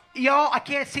 Y'all, I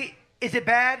can't see. Is it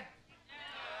bad?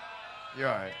 You're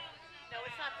all right. No,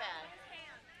 it's not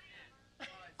bad.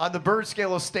 On the bird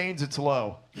scale of stains, it's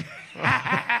low.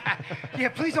 Yeah,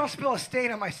 please don't spill a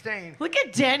stain on my stain. Look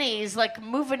at Denny's, like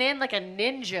moving in like a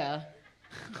ninja.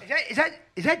 Is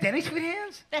that Denny's with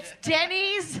hands? That's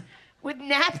Denny's with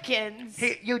napkins.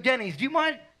 Hey, yo, Denny's, do you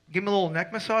mind giving me a little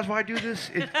neck massage while I do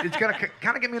this? It's gonna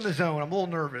kind of get me in the zone. I'm a little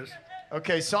nervous.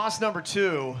 Okay, sauce number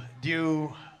 2. Do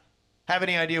you have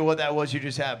any idea what that was you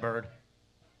just had, Bird?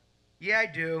 Yeah, I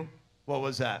do. What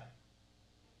was that?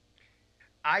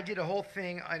 I did a whole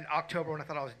thing in October when I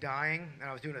thought I was dying, and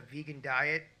I was doing a vegan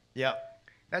diet. Yep.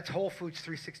 That's Whole Foods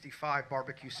 365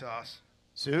 barbecue sauce.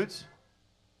 Suits?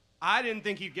 I didn't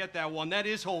think you'd get that one. That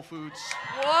is Whole Foods.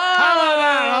 Whoa! How about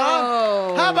that,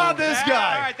 huh? How about this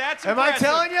guy? All right, that's Am I impressive.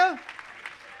 telling you?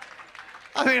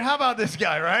 I mean, how about this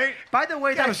guy, right? By the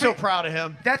way, I'm so proud of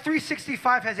him. That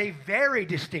 365 has a very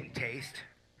distinct taste.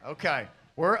 Okay.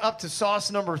 We're up to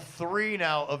sauce number 3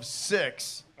 now of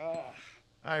 6. All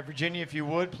right, Virginia, if you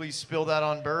would, please spill that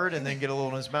on Bird and then get a little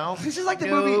in his mouth. This is like the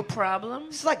No movie. problem.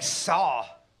 This is like Saw.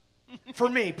 For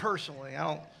me, personally.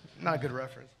 Not a good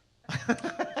reference.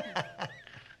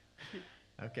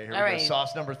 Okay, here All we right. go.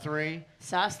 Sauce number 3.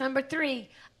 Sauce number 3.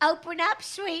 Open up,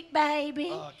 sweet baby.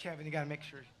 Oh, Kevin, you got to make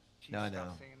sure she No, I stops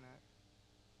know. saying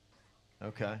that.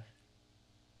 Okay.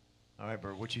 All right,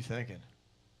 Bird, what you thinking?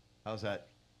 How's that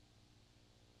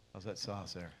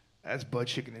sauce there? That's Bud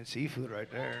Chicken and Seafood right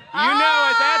there. You know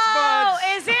it. That's Buds.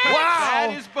 Is it?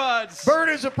 That is Buds. Bird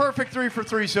is a perfect 3 for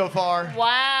 3 so far.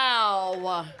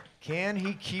 Wow. Can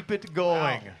he keep it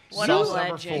going? What a Sauce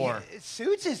number legend. 4.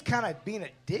 Suits is kind of being a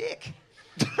dick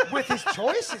with his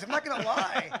choices. I'm not going to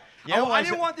lie. Yeah, I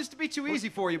didn't want this to be too easy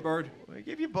for you, Bird. We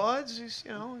give you Buds. He's.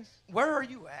 Where are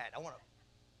you at? I want to.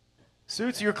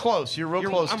 Suits, you're close. You're real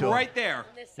close I'm to him. right there.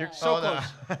 You're so no.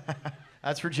 close.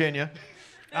 That's Virginia.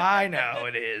 I know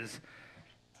it is.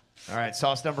 All right,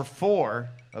 sauce number 4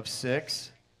 of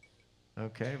 6.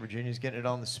 Okay, Virginia's getting it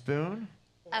on the spoon.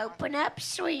 Open up,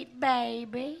 sweet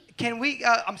baby. Can we? Can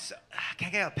I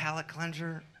get a palate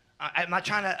cleanser? I'm not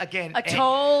trying to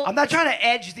Atoll. I'm not trying to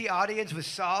edge the audience with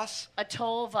sauce.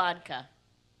 Atoll vodka.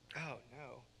 Oh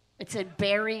no. It's a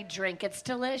berry drink. It's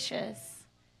delicious.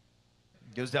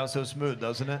 Goes down so smooth,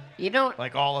 doesn't it? You don't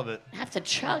Like all of it. have to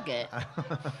chug it.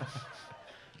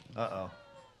 Uh-oh.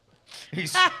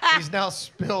 He's now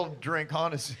spilled drink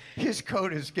on his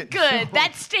coat is getting Good. so-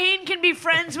 That stain can be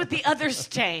friends with the other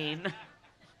stain.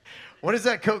 What is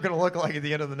that coat going to look like at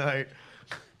the end of the night?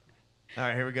 All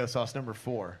right, here we go. Sauce number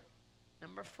 4.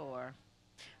 Number 4.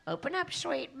 Open up,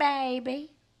 sweet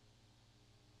baby.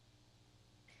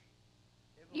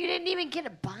 You didn't even get a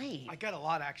bite. I got a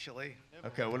lot actually.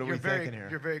 Okay, what are You're we very, thinking here?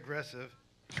 You're very aggressive.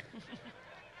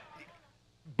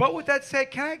 But with that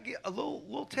said, can I get a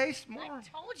little taste more? I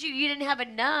told you didn't have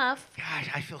enough. Gosh,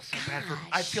 I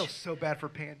feel so bad for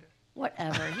Panda.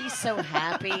 Whatever. He's so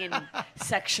happy and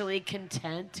sexually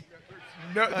content.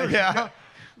 No, yeah. no.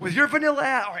 With your vanilla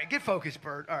ass. All right, get focused,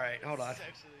 Bert. All right, hold on.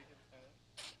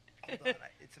 Hold on.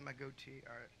 It's in my goatee.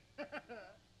 All right.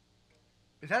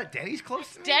 Is that a Denny's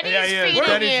close to me? Denny's Yeah, feeding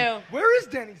Denny's- you. Where is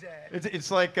Denny's at?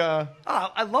 It's like, Oh,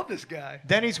 I love this guy.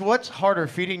 Denny's, what's harder,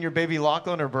 feeding your baby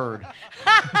Lachlan or Bird?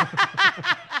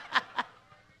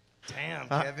 Damn,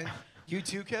 Kevin. You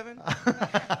too, Kevin?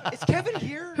 Is Kevin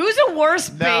here? Who's a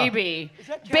worse No. baby? Is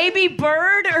that Kevin? Baby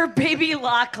Bird or Baby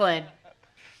Lachlan?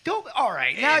 Don't. All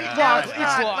right. Now,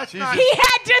 let's not. He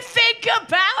had to think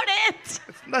about it.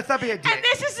 Let's not be a dick. And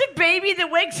this is a baby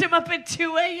that wakes him up at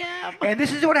 2 a.m. And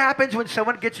this is what happens when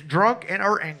someone gets drunk and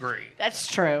are angry. That's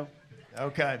true.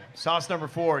 Okay, sauce number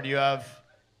 4. Do you have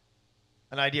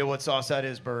an idea what sauce that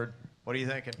is, Bird? What are you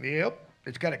thinking? Yep.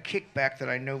 It's got a kickback that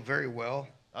I know very well.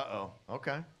 Uh-oh,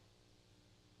 okay.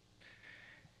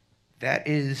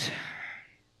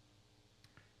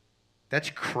 That's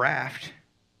Kraft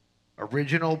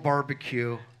Original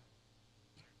Barbecue.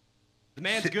 The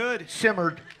man's good.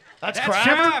 Simmered. That's That's Kraft?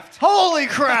 Kraft. Holy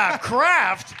crap,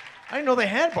 Kraft! I didn't know they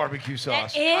had barbecue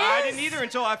sauce. That is? I didn't either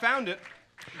until I found it.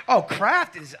 Oh,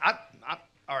 Kraft is.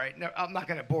 All right. No, I'm not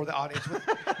going to bore the audience with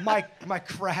my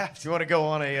Kraft. Do you want to go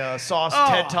on a sauce Oh.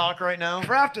 TED Talk right now?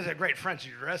 Kraft is a great French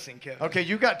dressing, Kevin. Okay,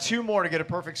 you got 2 more to get a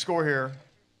perfect score here.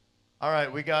 All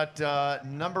right, we got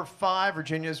number 5.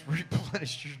 Virginia's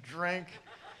replenished your drink.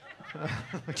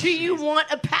 Do you want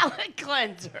a palate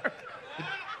cleanser?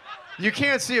 You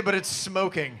can't see it, but it's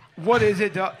smoking. What is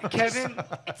it, Kevin?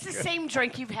 It's the same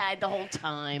drink you've had the whole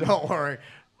time. Don't worry.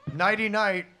 Nighty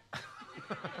night.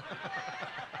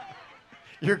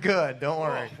 You're good. Don't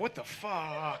worry. Oh, what the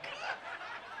fuck?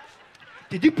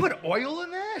 Did you put oil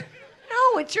in that?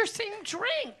 No, it's your same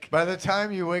drink. By the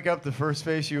time you wake up, the first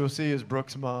face you will see is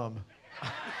Brooke's mom.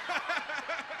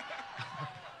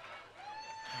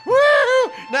 Woo!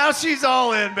 Now she's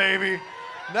all in, baby.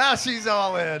 Now she's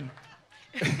all in.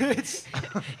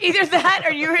 Either that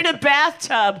or you're in a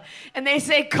bathtub and they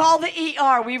say, call the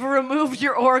ER. We've removed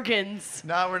your organs.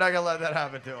 No, we're not going to let that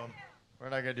happen to him. We're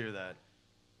not going to do that.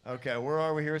 Okay, where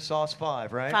are we here? Sauce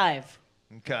 5, right? 5.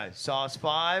 Okay, sauce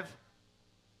 5.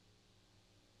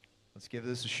 Let's give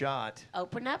this a shot.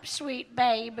 Open up, sweet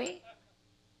baby.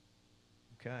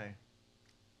 Okay.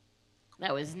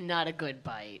 That was not a good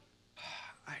bite.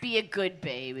 Be a good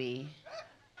baby.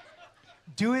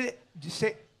 Do it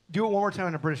one more time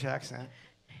in a British accent.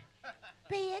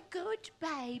 Be a good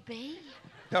baby.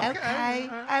 Okay.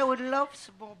 I would love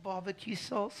some more barbecue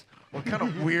sauce. What kind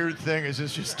of weird thing is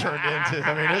this just turned into?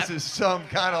 I mean, this is some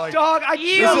kind of like... Dog,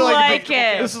 you like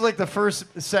it. This is like the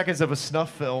first seconds of a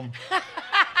snuff film.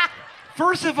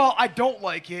 First of all, I don't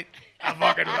like it. I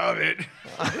fucking love it.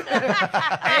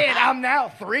 And I'm now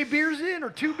 3 beers in or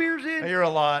 2 beers in. You're a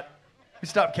lot. You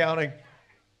stop counting.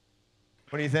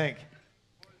 What do you think?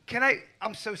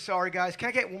 I'm so sorry, guys. Can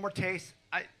I get one more taste?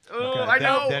 I Okay,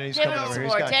 know. Denny's Give coming him over. some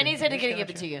He's more. got you. Denny's going to give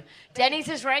it to you. Denny's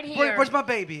is right here. Where's my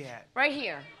baby at? Right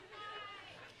here.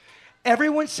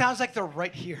 Everyone sounds like they're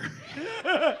right here.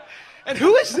 And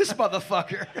who is this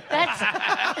motherfucker?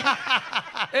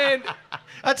 And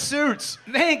that suits.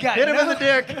 They ain't got Hit him in the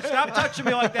dick. Stop touching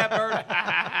me like that, Bird.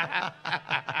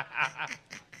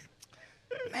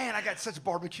 Man, I got such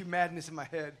barbecue madness in my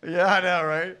head. Yeah, I know,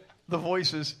 right? The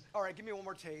voices. All right, give me one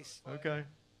more taste. Okay.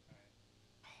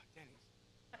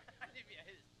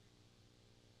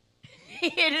 He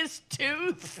hit his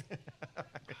tooth.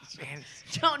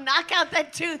 Don't knock out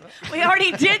that tooth. We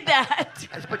already did that.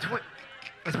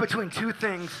 It's between two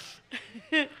things.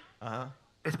 Uh-huh.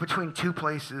 It's between 2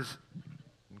 places.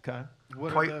 Okay.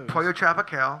 What are those? Pollo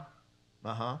Tropical.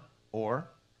 Uh-huh. Or?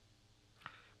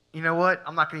 You know what?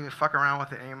 I'm not going to even fuck around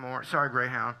with it anymore. Sorry,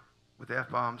 Greyhound, with the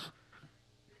F-bombs.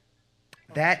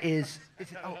 That is...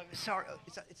 sorry.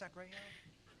 It's not Greyhound?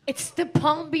 It's the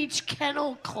Palm Beach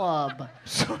Kennel Club.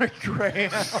 Sorry,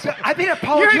 Greyhound. I've been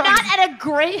apologizing. You're not at a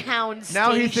Greyhound station.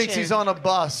 Now he thinks he's on a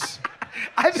bus.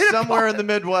 Somewhere in the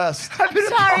Midwest.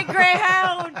 Sorry,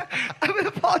 Greyhound. I've been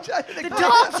apologizing. The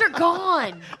dogs are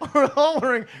gone. We're all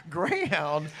wearing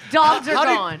Greyhound. Dogs are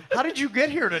gone. How did you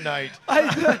get here tonight?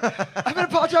 I've been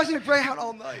apologizing to Greyhound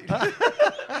all night.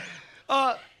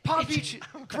 Palm Beach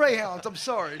Greyhounds, I'm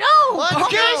sorry. No, Let's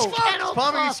Palm go. Beach Kennel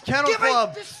Palm Club. Beach Kennel Give me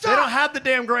Club. the They stop. don't have the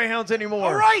damn Greyhounds anymore.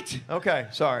 All right. Okay,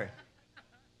 sorry.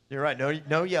 You're right. No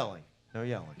yelling. No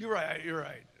yelling. You're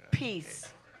right. Peace.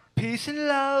 Peace and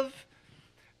love.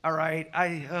 All right.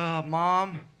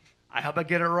 Mom, I hope I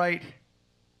get it right.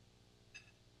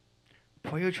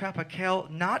 Pollo Tropical,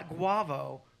 not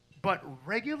guavo, but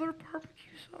regular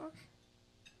barbecue sauce?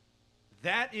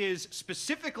 That is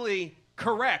specifically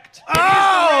correct.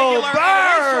 Oh,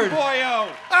 Bird! Bird!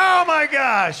 Pollo. Oh, my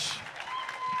gosh.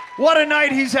 What a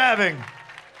night he's having.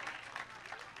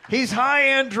 He's high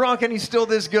and drunk, and he's still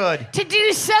this good. To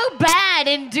do so bad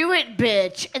and do it,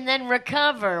 bitch, and then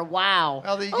recover. Wow.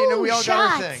 Well, you know, we all got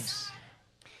our shots. things.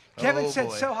 Kevin Oh, said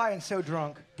boy. so high and so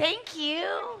drunk. Thank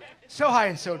you. So high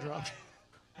and so drunk.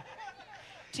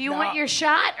 Do you want your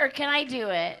shot, or can I do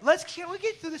it? Can we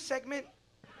get through this segment?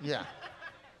 Yeah.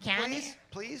 Can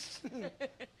Please? All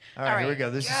right, here we right. go.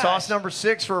 This Gosh. is sauce number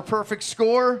 6 for a perfect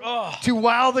score Oh. to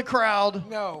wow the crowd.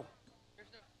 No.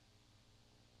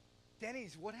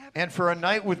 Denny's, what happened? And for a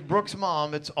night with Brooke's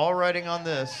mom, it's all writing on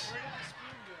this.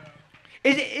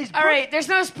 All right, there's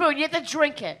no spoon. You have to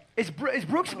drink it. Is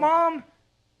Brooke's mom?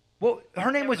 Well,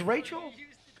 her name was Rachel.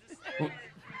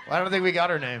 I don't think we got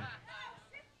her name.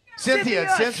 Cynthia.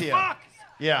 It's Cynthia. Fuck.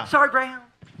 Yeah. Sorry, Greyhound.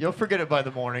 You'll forget it by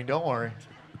the morning. Don't worry.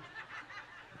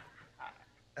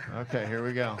 Okay, here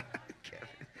we go.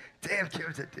 Damn,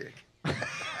 Kevin's a dick.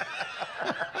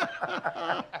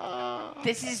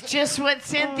 This is just what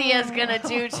Cynthia's gonna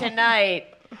do tonight.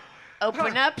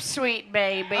 Open up, sweet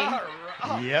baby.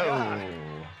 Yo.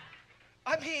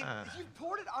 I mean, you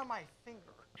poured it on my finger.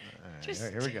 Just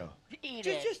Here we go. eat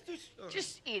it.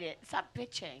 Just eat it. Stop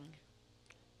bitching.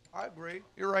 I agree.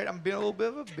 You're right. I'm being a little bit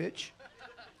of a bitch.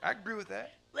 I agree with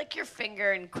that. Lick your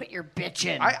finger and quit your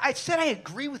bitching. I said I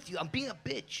agree with you. I'm being a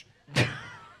bitch.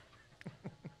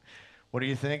 What do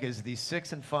you think is the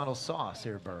 6th and final sauce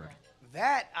here, Bird?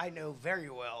 That I know very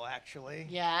well, actually.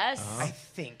 Yes. I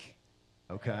think.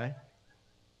 Okay.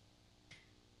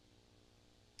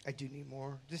 I do need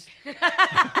more. Just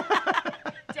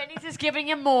Denny's is giving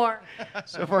him more.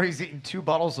 So far, he's eaten 2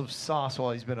 bottles of sauce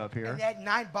while he's been up here. And they had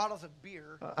 9 bottles of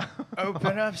beer.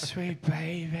 Open up, sweet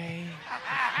baby.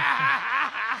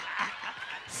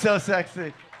 So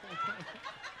sexy.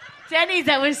 Denny's,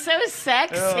 that was so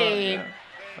sexy. Oh, yeah.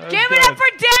 Give it up for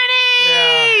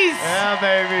Denny's! Yeah,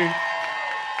 baby.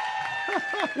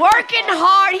 Working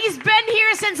hard. He's been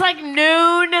here since like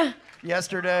noon.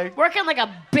 Yesterday. Working like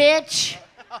a bitch.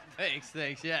 Thanks,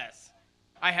 yes.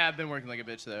 I have been working like a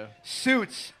bitch, though.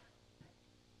 Suits.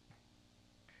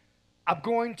 I'm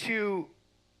going to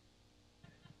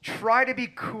try to be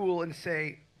cool and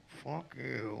say, fuck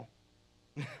you.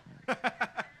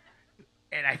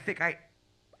 And I think I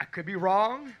could be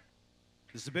wrong.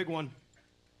 This is a big one.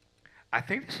 I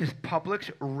think this is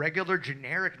Publix regular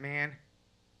generic, man.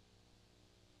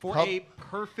 For a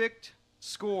perfect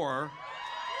score.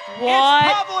 What?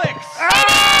 It's Publix!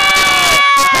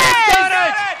 He's done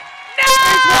it!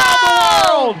 He's wowed the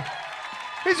world!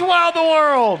 He's wowed the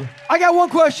world! I got one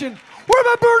question. Where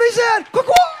my birdies at? Quick,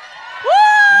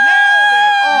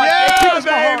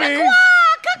 Yeah, baby!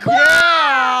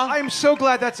 Yeah! I am so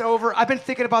glad that's over. I've been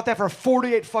thinking about that for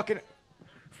 48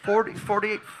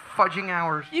 fudging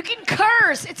hours. You can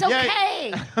curse. It's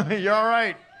okay. You're all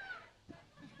right.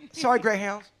 Sorry,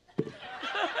 Greyhounds.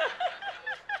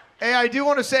 Hey, I do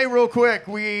want to say real quick,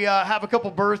 we have a couple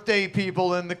birthday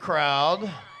people in the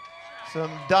crowd.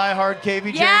 Some diehard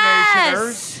KVJ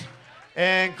Nationers,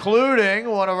 including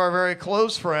one of our very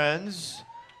close friends,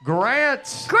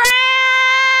 Grant. Grant!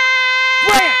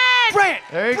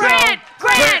 There you Grant!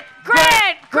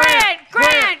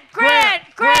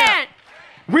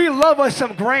 We love us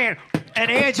some Grant. And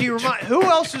Angie, who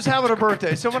else is having a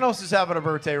birthday? Someone else is having a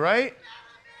birthday, right?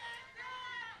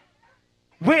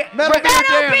 Metal Beer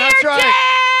Dan, that's right.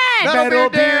 Metal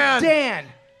Beer Dan.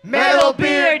 Metal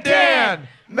Beer Dan.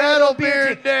 Metal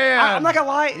Beer Dan. I'm not gonna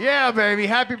lie. Yeah, baby.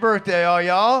 Happy birthday, all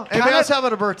y'all. Anybody else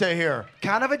having a birthday here?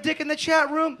 Kind of a dick in the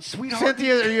chat room. Sweetheart.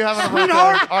 Cynthia, are you having a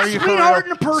Sweetheart. birthday? Are you Sweetheart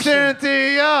in a person.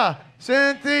 Cynthia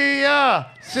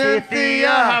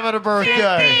having a birthday.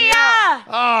 Cynthia! Oh,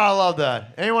 I love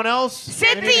that. Anyone else?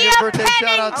 Cynthia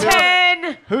Shout-out to?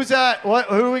 Pennington! Who's that? What?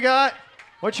 Who do we got?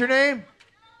 What's your name?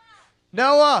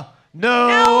 Noah.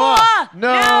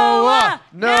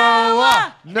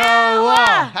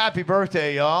 Happy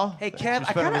birthday, y'all. Hey, Kev,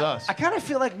 Spend it with us. I kind of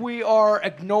feel like we are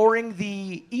ignoring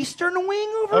the Eastern wing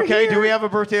over here. Okay, do we have a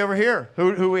birthday over here?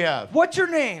 Who we have? What's your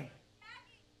name?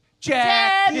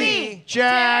 Jackie.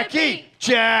 Jackie.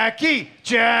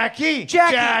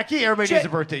 Everybody needs a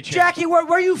birthday check. Jackie, where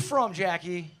are you from,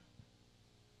 Jackie?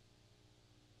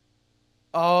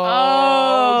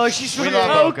 Oh, she's from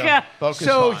Boca.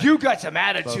 So you got some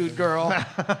attitude, girl.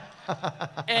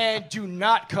 And do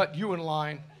not cut you in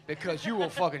line because you will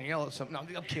fucking yell at something. No,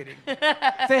 I'm kidding.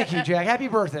 Thank you, Jack. Happy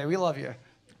birthday. We love you.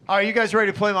 Are you guys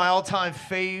ready to play my all-time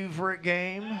favorite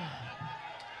game?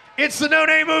 It's the No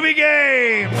Name Movie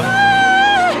Game!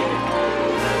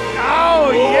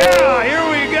 Oh, yeah, here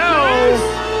we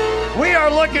go. We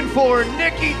are looking for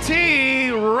Nikki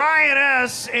T, Ryan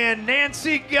S, and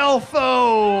Nancy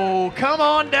Gelfo. Come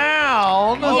on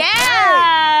down.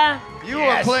 Yeah! You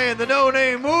are playing the No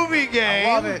Name Movie Game.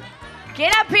 I love it.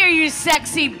 Get up here, you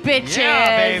sexy bitches.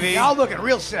 Yeah, baby. Y'all looking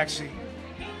real sexy.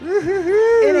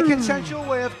 In a consensual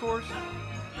way, of course.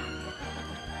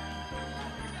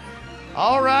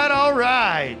 All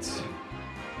right.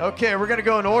 Okay, we're going to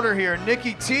go in order here.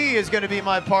 Nikki T is going to be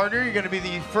my partner. You're going to be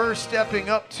the first stepping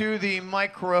up to the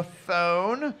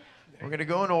microphone. We're going to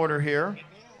go in order here.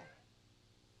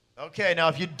 Okay, now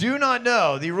if you do not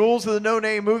know the rules of the No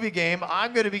Name Movie Game,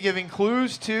 I'm going to be giving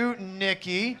clues to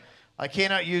Nikki. I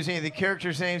cannot use any of the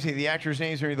characters' names, any of the actors'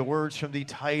 names, or any of the words from the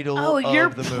title of the movie. Oh, you're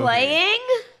playing?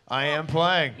 I am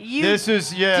playing. This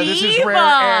is rare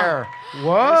air.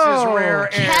 Whoa. This is rare air.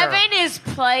 Kevin is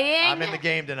playing. I'm in the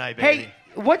game tonight, baby. Hey,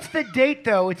 what's the date,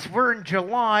 though? We're in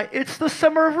July. It's the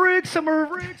summer of Rig.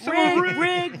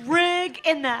 Rig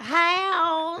in the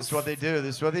house. This is what they do.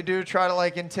 to try to,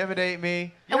 like, intimidate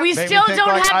me. And we Make still me think, don't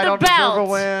like, have I the don't deserve belt. a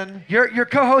win. Your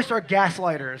co-hosts are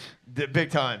gaslighters. Big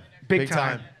time. Big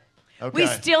time. Okay. We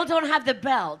still don't have the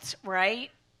belt, right?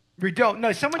 We don't.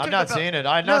 No, someone I'm took not the belt. seeing it.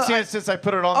 I've not seen it since I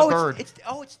put it on the bird.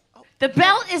 The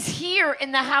belt is here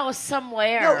in the house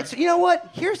somewhere. No, you know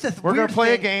what? Here's the We're going to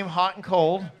play a game, hot and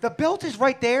cold. The belt is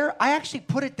right there. I actually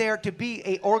put it there to be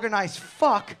a organized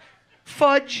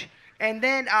fudge, and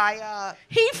then I.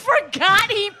 He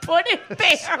forgot he put it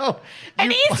there.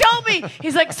 And he told me,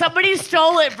 he's like, somebody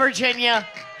stole it, Virginia.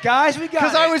 Guys, we got it.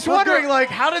 Because I was wondering, like,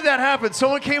 how did that happen?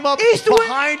 Someone came up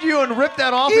behind you and ripped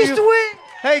that off of you? East wing.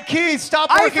 Hey, Keith, stop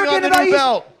working on the new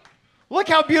belt. Look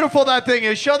how beautiful that thing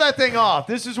is. Show that thing off.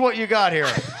 This is what you got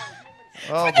here.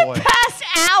 Oh, boy. Past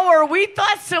hour, we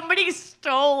thought somebody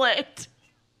stole it.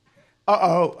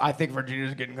 Uh-oh. I think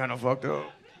Virginia's getting kind of fucked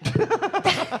up.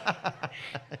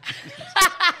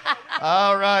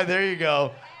 All right, there you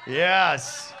go.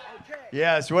 Yes.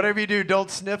 Yes, whatever you do,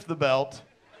 don't sniff the belt.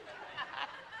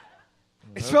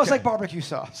 It smells like barbecue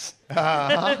sauce. Is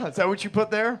that what you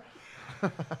put there?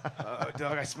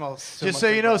 Dog, I smell so Just much so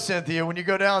like you know, barbecue. Cynthia, when you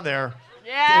go down there,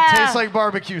 Yeah. it tastes like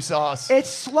barbecue sauce. It's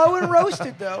slow and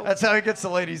roasted, though. That's how it gets the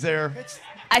ladies there.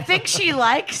 I think she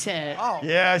likes it. Oh.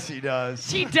 Yeah, she does.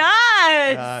 She does.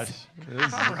 Gosh, this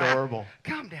is adorable.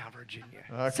 Calm down, Virginia.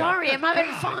 Okay. Sorry, I'm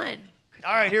having fun.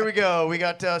 All right, here we go. We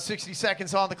got 60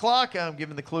 seconds on the clock. I'm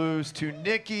giving the clues to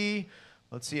Nikki.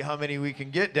 Let's see how many we can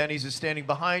get. Denny's is standing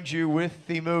behind you with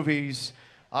the movies.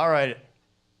 All right.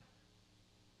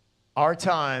 Our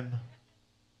time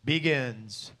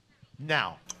begins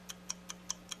now.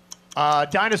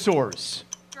 Dinosaurs.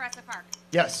 Jurassic Park.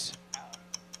 Yes.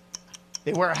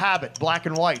 They wear a habit, black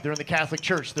and white. They're in the Catholic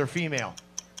Church. They're female.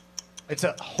 It's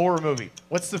a horror movie.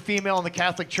 What's the female in the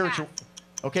Catholic Church? Pass.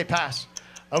 Okay, pass.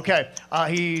 Okay.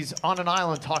 He's on an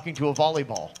island talking to a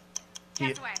volleyball.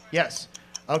 Castaway. Yes.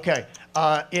 Okay.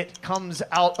 It comes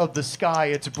out of the sky.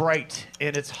 It's bright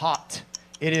and it's hot.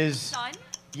 It is. Sun.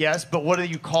 Yes, but what do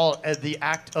you call the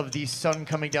act of the sun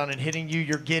coming down and hitting you?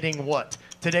 You're getting what?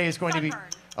 Today is going to be.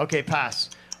 Okay, pass.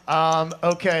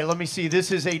 Okay, let me see.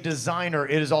 This is a designer.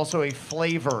 It is also a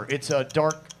flavor. It's a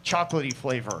dark chocolatey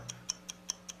flavor.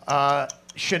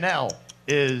 Chanel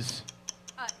is.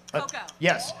 Coco.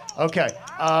 Yes. Okay.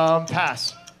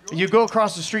 Pass. You go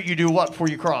across the street. You do what before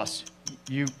you cross?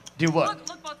 You do what?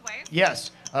 Look both ways.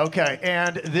 Yes. Okay.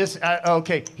 And this.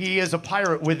 Okay. He is a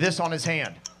pirate with this on his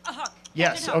hand. A hook.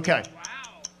 Yes. Hook. Okay.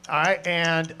 Wow. All right.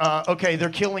 And okay, they're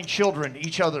killing children,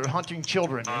 each other, hunting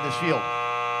children in this field.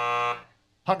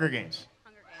 Hunger Games.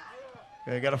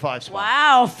 Okay, got a 5 spot.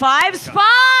 Wow, 5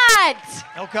 spots.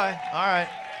 Okay. All right.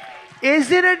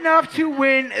 Is it enough to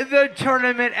win the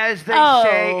tournament, as they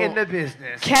say in the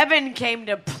business? Kevin came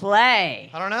to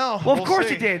play. I don't know. Well, of course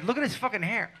see. he did. Look at his fucking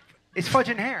hair. It's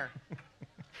fudging hair.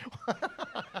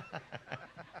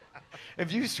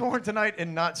 If you've sworn tonight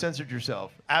and not censored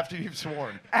yourself after you've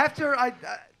sworn. After I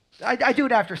do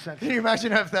it after sentence. Can you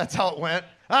imagine if that's how it went?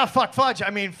 Ah, fuck, fudge. I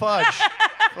mean, fudge.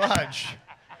 Fudge.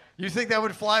 You think that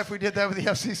would fly if we did that with the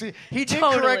FCC? He did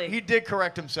Totally. He did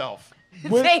correct himself. They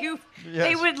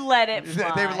would let it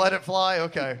fly. They would let it fly?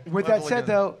 Okay. With that said,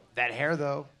 though, that hair,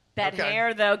 though. That Okay.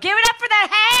 hair, though. Give it up for that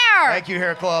hair. Thank you,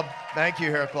 Hair Club. Thank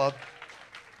you, Hair Club.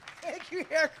 Thank you,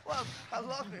 Hair Club. I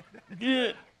love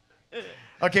it.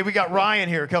 Okay, we got Ryan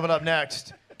here coming up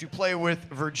next to play with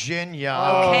Virginia.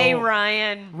 Okay,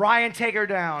 Ryan. Ryan, take her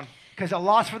down. Because a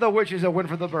loss for the witch is a win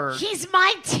for the bird. He's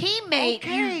my teammate,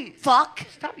 Okay. you fuck.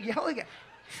 Stop yelling at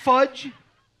Fudge.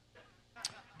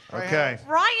 Okay.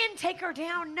 Ryan, take her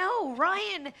down. No,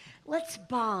 Ryan, let's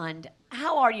bond.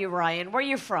 How are you, Ryan? Where are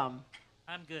you from?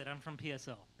 I'm good. I'm from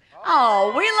PSL.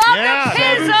 Oh, we love the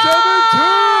Pizzle!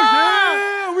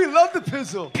 Yeah, we love the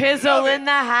Pizzle. Pizzle in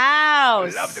the house.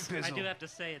 We love the Pizzle. I do have to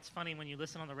say, it's funny when you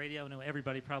listen on the radio. I know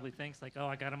everybody probably thinks like, "Oh,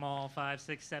 I got them all 5,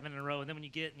 6, 7 in a row," and then when you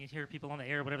get and you hear people on the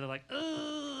air, or whatever, they're like,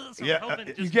 "Ugh." So Yeah, I'm hoping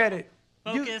you just get it.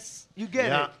 Focus. You get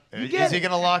Yeah. it. You Is get he it.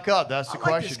 going to lock up? That's the I like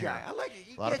question this guy. here. I like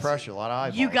it. A lot of pressure, a lot of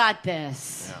eyeballs. You got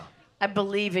this. Yeah. I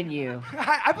believe in you.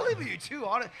 I believe in you, too.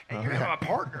 And you're my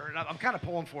partner, and I'm kind of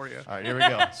pulling for you. All right, here we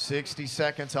go. 60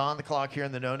 seconds on the clock here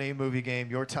in the No Name Movie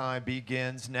Game. Your time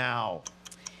begins now.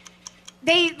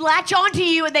 They latch onto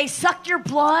you and they suck your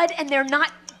blood, and they're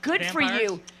not good for Vampires?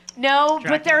 you. No,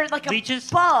 but they're like a Leeches?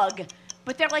 bug.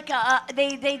 But they're like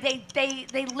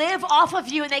they live off of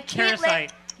you and they can't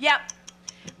Parasite. Yep.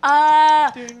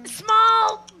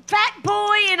 Small fat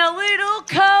boy in a little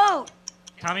coat.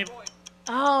 Tommy Boy.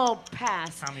 Oh,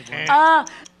 pass. Tommy Boy.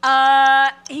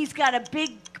 He's got a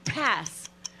big pass.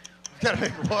 Got a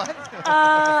big what?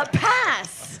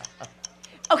 Pass.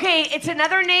 Okay, it's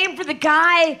another name for the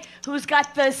guy who's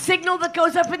got the signal that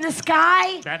goes up in the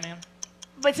sky. Batman.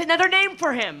 But it's another name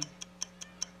for him.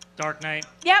 Dark Knight.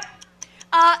 Yep.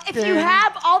 If you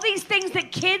have all these things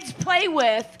that kids play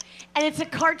with, and it's a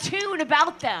cartoon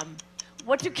about them,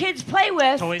 what do kids play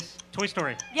with? Toys. Toy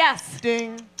Story. Yes.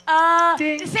 Ding. The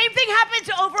same thing happens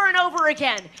over and over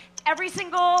again. Every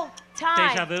single time.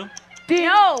 Deja Vu.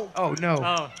 No. Oh, no.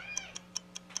 Oh.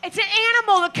 It's an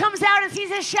animal that comes out and sees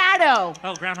a shadow.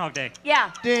 Oh, Groundhog Day.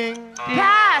 Yeah. Ding.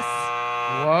 Pass.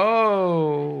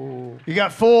 Whoa. You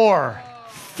got 4.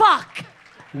 Fuck.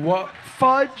 What?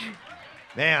 Fudge?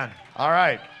 Man. All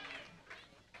right.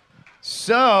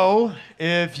 So,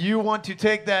 if you want to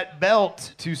take that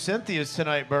belt to Cynthia's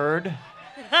tonight, Bird.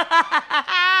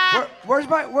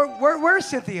 Where's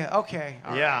Cynthia? Okay.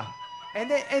 all Yeah.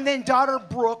 right. And then daughter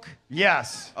Brooke.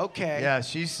 Yes. Okay. Yeah,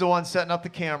 she's the one setting up the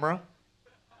camera.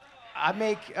 I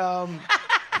make. Can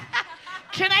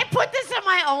I put this on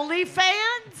my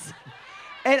OnlyFans?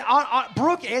 And on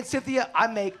Brooke and Cynthia, I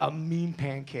make a mean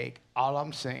pancake. All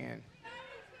I'm saying.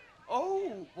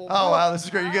 Oh. Well, Oh, wow, this is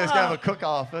great. You guys got to have a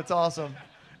cook-off. That's awesome.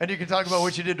 And you can talk about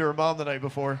what you did to her mom the night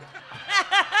before.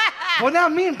 Well, now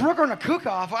me and Brooke are in a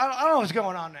cook-off. I don't know what's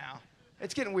going on now.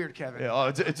 It's getting weird, Kevin. Yeah,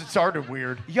 it started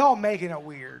weird. Y'all making it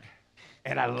weird,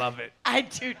 and I love it. I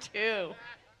do too.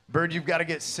 Bird, you've got to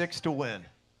get 6 to win.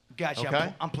 Gotcha.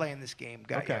 Okay. I'm playing this game.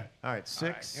 Got Okay. ya. All right,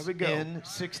 6 here we go. in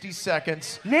 60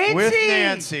 seconds Nancy! with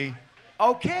Nancy.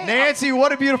 Okay. Nancy,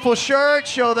 what a beautiful shirt.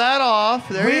 Show that off.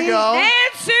 There you go.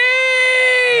 Nancy!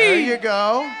 There you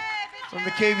go. From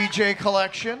the KVJ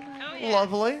collection.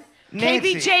 Lovely.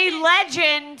 Nancy. KVJ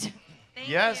legend.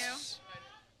 Yes.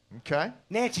 Okay.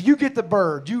 Nancy, you get the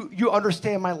bird. You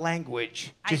understand my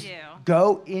language. I Just do.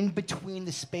 go in between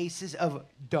the spaces of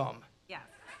dumb. Yes.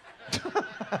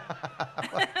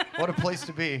 What a place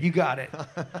to be. You got it.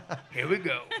 Here we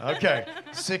go. Okay.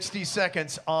 60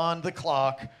 seconds on the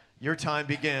clock. Your time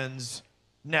begins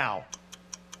now.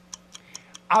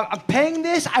 I'm paying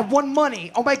this. I won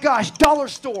money. Oh my gosh, dollar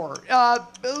store.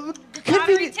 Lottery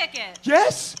Convenient. ticket.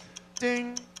 Yes.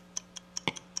 Ding.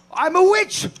 I'm a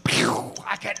witch. Pew.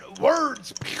 I get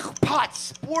words. Pew.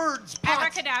 Pots. Words. Pots.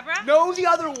 Abracadabra. No, the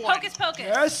other one. Hocus pocus.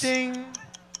 Yes. Ding.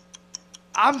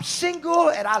 I'm single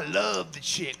and I love the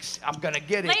chicks. I'm gonna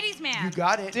get it. Ladies' man. You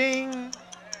got it. Ding.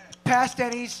 Pass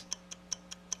Denny's.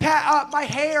 My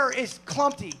hair is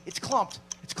clumpy. It's clumped.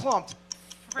 It's clumped.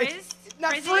 Frizz. It's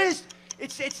not Frizzy? frizzed.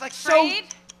 It's like Frayed?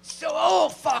 so. Oh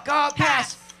fuck up.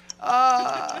 Pass.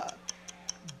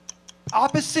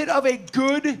 Opposite of a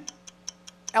good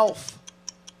elf.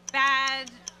 Bad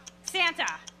Santa.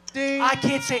 Ding. I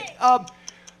can't say.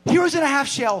 Heroes in a half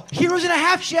shell. Heroes in a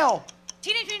half shell.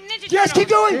 Teenage Mutant Ninja Turtles. Yes, keep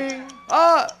going. Ding.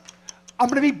 I'm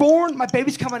gonna be born. My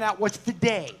baby's coming out. What's the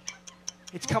day?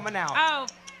 It's coming out. Oh,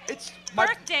 It's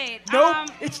birth date. Nope.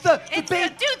 It's the It's the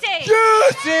baby. due date.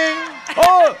 Yes. Ding.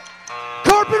 Oh,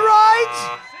 carpet rides.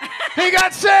 He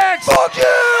got 6. Fuck you.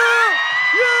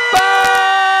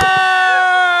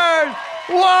 Bird!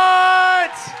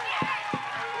 What?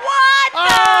 What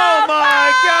Oh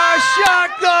my gosh,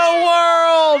 shock the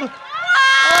world!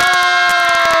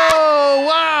 Oh,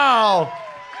 wow.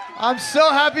 I'm so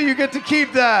happy you get to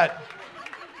keep that.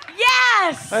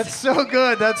 Yes! That's so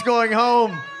good. That's going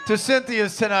home to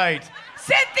Cynthia's tonight.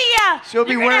 Cynthia! She'll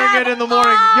be you're gonna wearing have it in the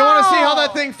morning. You want to see how that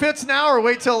all. thing fits now or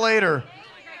wait till later?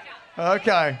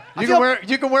 Okay. You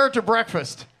can wear it to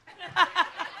breakfast.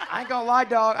 I ain't gonna lie,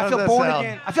 dog. I How's feel that born sound?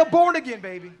 again. I feel born again,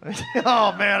 baby.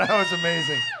 Oh man, that was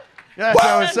amazing.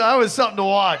 Yes, that was something to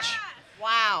watch.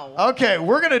 Wow. Okay,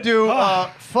 we're gonna do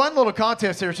a fun little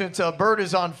contest here since Bird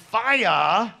is on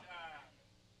fire.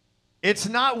 It's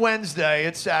not Wednesday,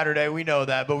 it's Saturday, we know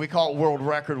that, but we call it World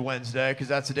Record Wednesday because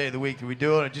that's the day of the week that we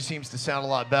do it. It just seems to sound a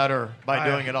lot better by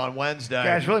doing it on Wednesday. You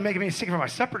guys really making me sick for my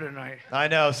supper tonight. I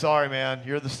know, sorry man,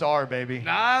 you're the star, baby.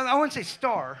 Nah, I wouldn't say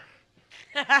star.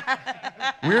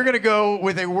 We're gonna go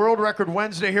with a World Record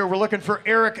Wednesday here. We're looking for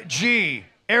Eric G.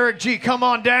 Eric G, come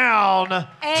on down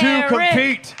to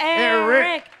compete.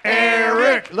 Eric.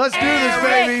 Let's do this,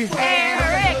 baby.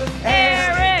 Eric.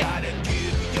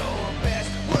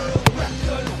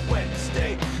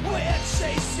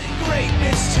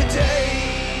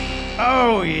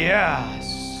 Oh,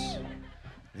 yes.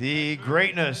 The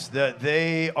greatness that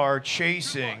they are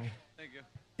chasing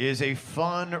is a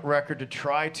fun record to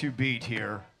try to beat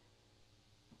here.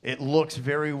 It looks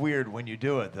very weird when you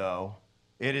do it, though.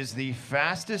 It is the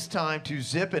fastest time to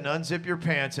zip and unzip your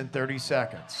pants in 30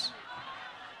 seconds.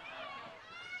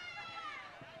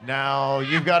 Now,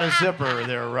 you've got a zipper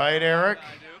there, right, Eric? I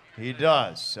do. He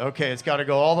does. Okay, it's got to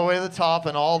go all the way to the top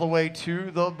and all the way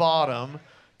to the bottom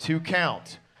to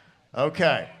count.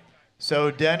 Okay,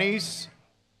 so Denny's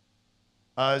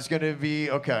is going to be,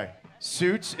 okay.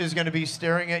 Suits is going to be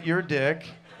staring at your dick.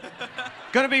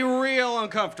 Gonna be real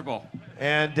uncomfortable.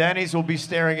 And Denny's will be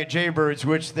staring at Jaybird's,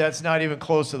 which that's not even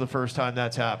close to the first time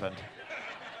that's happened.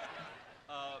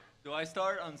 Do I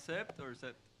start unzipped or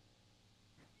zip?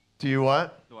 Do you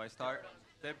what? Do I start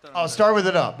zipped or I'll unzipped? start with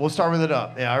it up. We'll start with it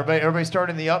up. Yeah, everybody start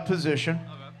in the up position.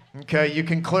 Okay, you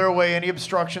can clear away any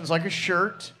obstructions like a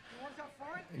shirt.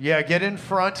 Yeah, get in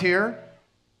front here.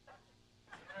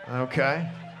 Okay.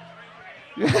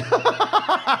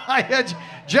 Yeah,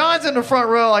 John's in the front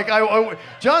row.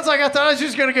 John's like, I thought I was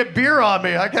just gonna get beer on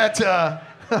me. I got.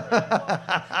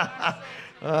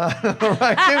 All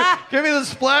right, give me the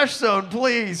splash zone,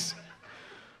 please.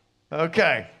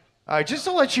 Okay. All right, just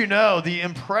to let you know, the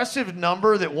impressive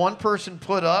number that one person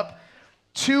put up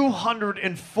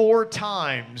 204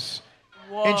 times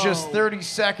in just 30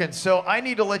 seconds. So I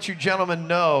need to let you gentlemen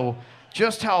know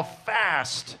just how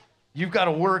fast you've got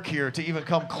to work here to even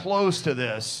come close to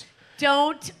this.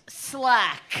 Don't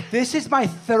slack. This is my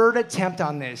third attempt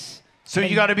on this. So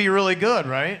you got to be really good,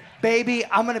 right? Baby,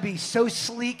 I'm going to be so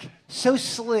sleek, so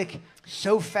slick,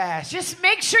 so fast. Just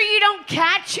make sure you don't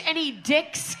catch any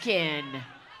dick skin.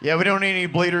 Yeah, we don't need any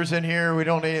bleeders in here. We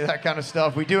don't need that kind of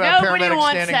stuff. We do have Nobody paramedics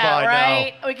wants standing that, by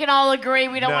right? now. We can all agree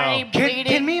we don't want any bleeding.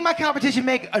 Can me and my competition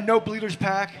make a no bleeders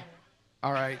pack?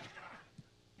 All right.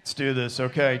 Let's do this,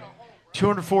 okay.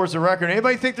 204 is the record.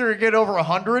 Anybody think they're going to get over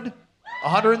 100?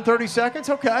 130 seconds?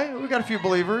 Okay, we got a few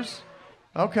believers.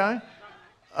 Okay.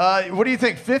 What do you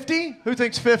think, 50? Who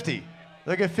thinks 50?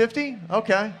 They get 50?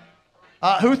 Okay.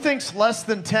 Who thinks less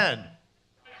than 10?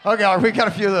 Okay, all right, we got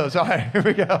a few of those. All right, here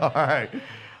we go. All right.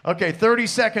 Okay, 30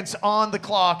 seconds on the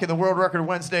clock in the World Record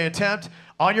Wednesday attempt.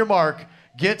 On your mark,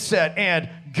 get set, and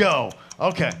go.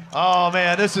 Okay. Oh,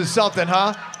 man, this is something,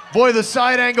 huh? Boy, the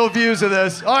side angle views of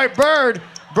this. All right, Bird.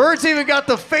 Bird's even got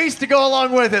the face to go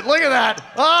along with it. Look at that.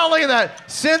 Oh, look at that.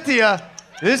 Cynthia,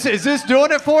 is this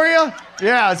doing it for you?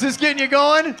 Yeah, is this getting you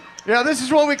going? Yeah, this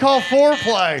is what we call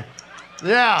foreplay.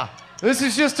 Yeah, this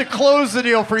is just to close the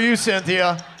deal for you,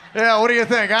 Cynthia. Yeah, what do you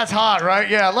think? That's hot, right?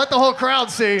 Yeah, let the whole crowd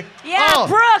see. Yeah,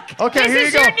 Brooke. Okay, this here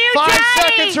is you go. Your new 5 daddy.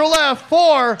 seconds are left.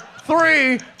 4,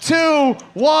 3, 2,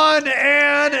 1,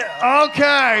 and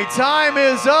okay, time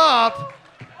is up.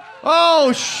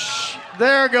 Oh,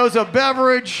 there goes a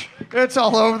beverage. It's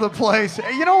all over the place.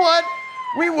 You know what?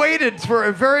 We waited for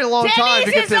a very long time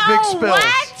to get the big spills.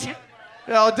 Wet.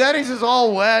 Yeah, Denny's is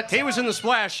all wet. He was in the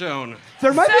splash zone.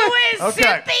 There might So is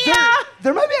Cynthia.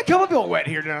 There might be a couple people wet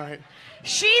here tonight.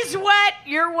 She's wet.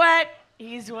 You're wet.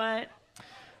 He's wet.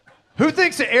 Who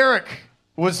thinks that Eric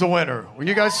was the winner? Well,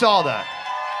 you guys saw that.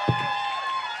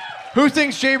 Who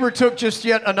thinks Jaber took just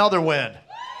yet another win?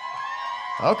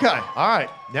 Okay, all right.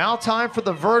 Now time for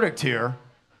the verdict here.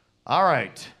 All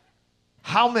right.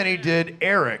 How many did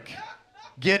Eric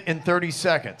get in 30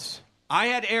 seconds? I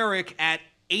had Eric at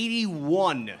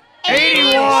 81.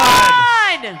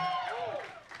 81!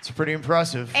 It's pretty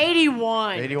impressive.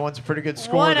 81. 81's a pretty good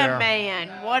score What there. a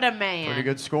man. What a man. Pretty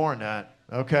good score in that.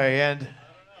 Okay, and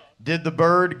did the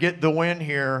Bird get the win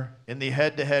here in the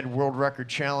head-to-head World Record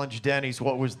Challenge? Denny's,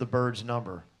 what was the Bird's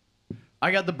number?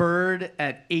 I got the Bird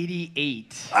at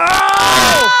 88.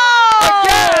 Oh!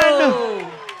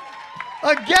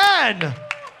 Again!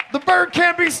 The Bird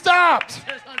can't be stopped!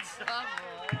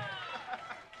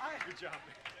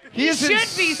 He is in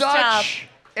should be such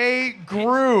a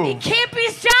groove. He can't be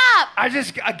stopped. I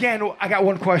got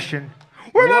one question.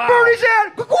 Where my birdies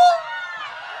at?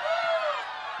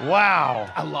 Wow.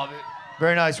 I love it.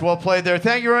 Very nice. Well played there.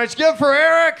 Thank you very much. Give it for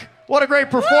Eric. What a great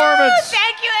performance. Woo!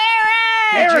 Thank you,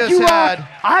 Eric. Eric, just you had- rock.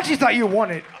 I actually thought you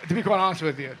won it, to be quite honest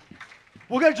with you.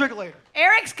 We'll get a drink later.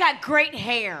 Eric's got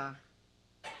hair.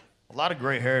 A lot of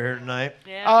great hair here tonight.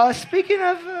 Yeah. Speaking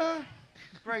of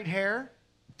great hair,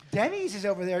 Denny's is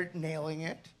over there nailing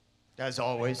it. As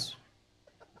always.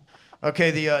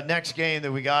 Okay, the next game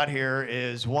that we got here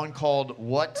is one called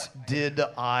What Did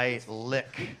I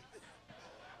Lick?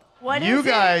 What you is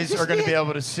guys it? are going to be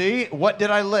able to see What Did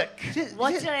I Lick?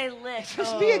 What did I lick?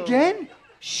 Just me again?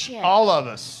 Shit. All of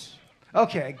us.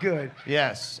 Okay, good.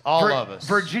 Yes, all of us.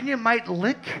 Virginia might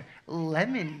lick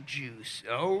lemon juice.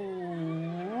 Oh.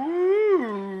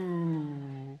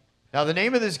 Now, the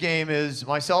name of this game is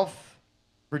myself,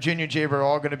 Virginia and Jaber are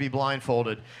all going to be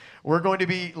blindfolded. We're going to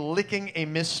be licking a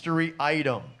mystery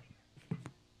item.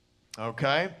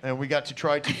 Okay? And we got to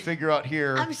try to figure out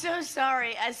here. I'm so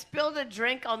sorry. I spilled a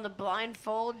drink on the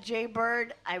blindfold, Jay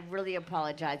Bird. I really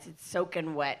apologize. It's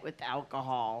soaking wet with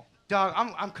alcohol. Dog,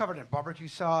 I'm covered in barbecue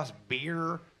sauce,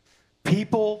 beer,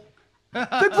 people.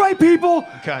 The great people.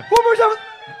 Okay. One more time.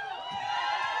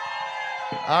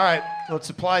 All right, let's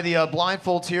apply the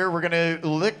blindfolds here. We're going to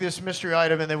lick this mystery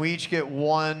item, and then we each get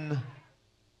one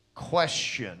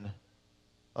question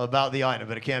about the item.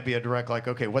 But it can't be a direct, like,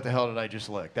 okay, what the hell did I just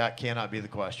lick? That cannot be the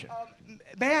question.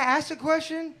 May I ask a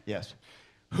question? Yes.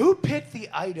 Who picked the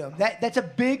item? That's a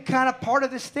big kind of part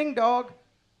of this thing, dog.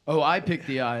 Oh, I picked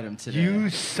the item today. You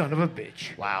son of a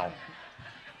bitch. Wow.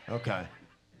 Okay.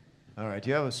 All right, do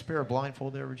you have a spare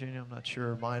blindfold there, Virginia? I'm not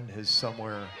sure. Mine is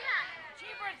somewhere.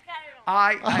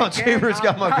 I Jaber's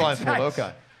got my blindfold.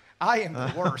 Okay. I am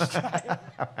the worst.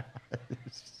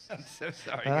 I'm so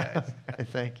sorry, guys.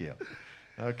 Thank you.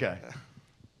 Okay.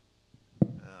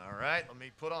 All right, let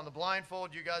me put on the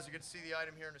blindfold. You guys are going to see the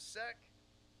item here in a sec.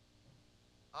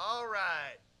 All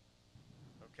right.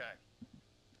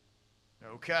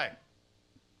 Okay.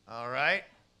 All right.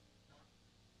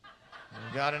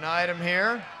 We got an item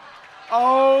here.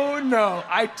 Oh, no.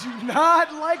 I do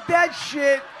not like that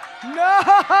shit.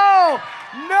 No!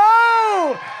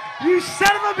 No! You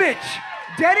son of a bitch.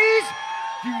 Denny's,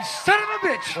 you son of a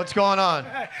bitch. What's going on?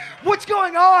 What's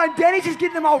going on? Denny's is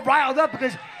getting them all riled up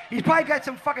because he's probably got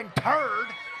some fucking turd.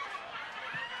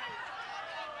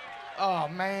 Oh,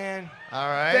 man. All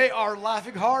right. They are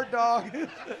laughing hard, dog.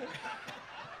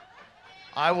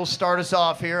 I will start us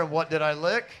off here. And what did I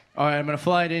lick? All right, I'm going to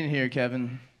fly it in here,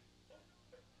 Kevin.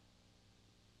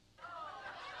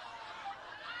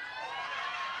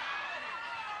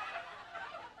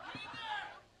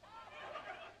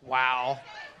 Wow.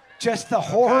 Just the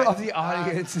horror of the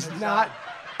audience is not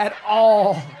at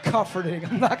all comforting.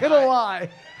 I'm not going to lie.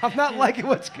 I'm not liking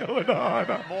what's going on.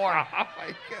 More. Oh,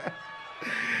 my God.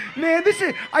 Man,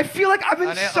 I feel like I'm in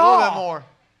A Saw. little bit more.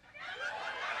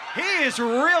 He is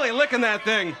really licking that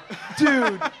thing.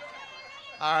 Dude.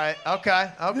 All right.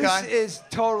 Okay. This is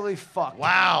totally fucked.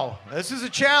 Wow. This is a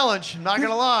challenge. I'm not going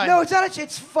to lie. No, it's not.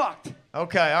 It's fucked.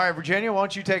 Okay. All right, Virginia, why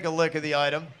don't you take a lick of the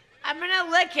item? I'm gonna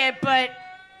lick it, but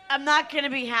I'm not gonna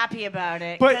be happy about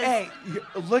it. But 'cause- hey,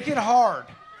 lick it hard,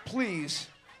 please.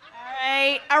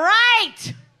 All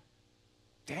right.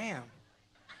 Damn.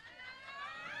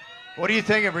 What are you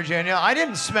thinking, Virginia? I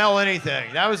didn't smell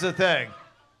anything. That was the thing.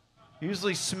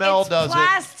 Usually smell It's does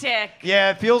plastic. it. Yeah,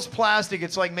 it feels plastic.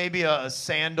 It's like maybe a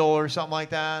sandal or something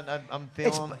like that. I'm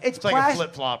feeling. It's like a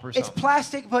flip-flop or something. It's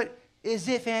plastic, but is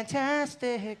it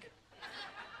fantastic?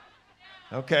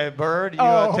 Okay, Bird, you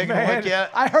taking a man. look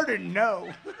yet? I heard a no.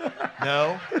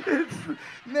 No.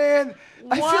 Man,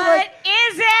 I feel What like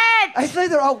is it? I feel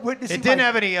like they're all witnessing. It didn't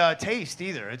have any taste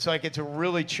either. It's like it's a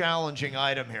really challenging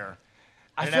item here.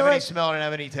 I didn't feel have any like- smell. I didn't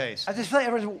have any taste. I just feel like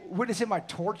everyone's witnessing my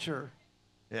torture.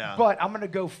 Yeah. But I'm gonna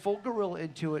go full gorilla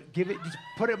into it. Just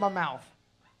put it in my mouth.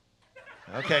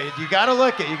 Okay, you gotta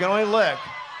lick it. You can only lick.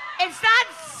 It's not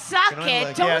suck You can only it.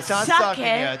 lick. Don't Yeah, it's not suck sucking. it.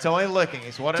 Yeah, it's only licking.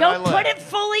 It's what did I Don't lick? put it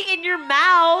fully in your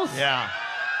mouth. Yeah.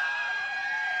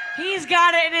 He's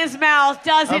got it in his mouth,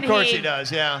 doesn't he? Of course he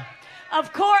does. Yeah.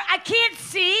 Of course. I can't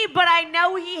see, but I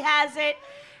know he has it,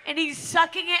 and he's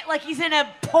sucking it like he's in a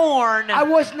porn. I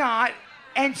was not.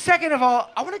 And second of all,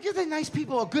 I want to give the nice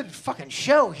people a good fucking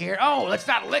show here. Oh, let's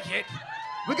not lick it.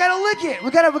 We gotta lick it.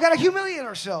 We gotta humiliate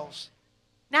ourselves.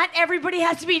 Not everybody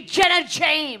has to be Jenna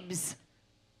James.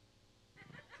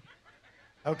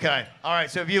 Okay. All right.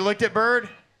 So have you licked it, Bird?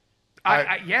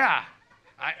 Yeah.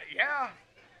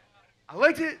 I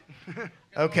liked it.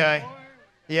 Okay.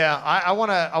 Yeah. I want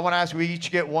to ask. We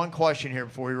each get one question here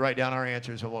before we write down our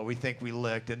answers of what we think we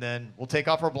licked, and then we'll take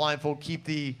off our blindfold, keep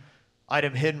the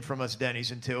item hidden from us,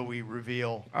 Denny's, until we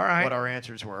reveal what our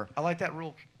answers were. I like that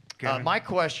rule. My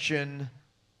question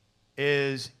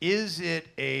is it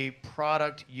a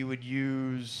product you would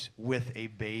use with a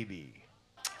baby?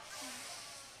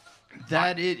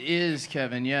 That it is,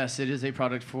 Kevin. Yes, it is a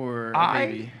product for a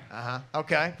baby.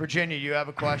 Okay. Virginia, you have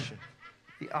a question.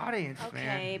 The audience,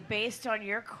 Okay, man. based on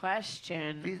your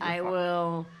question, These are I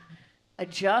will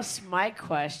adjust my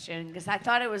question because I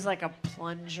thought it was like a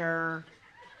plunger.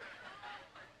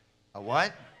 A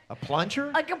what? A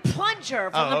plunger? Like a plunger.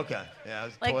 From Oh, okay. Yeah,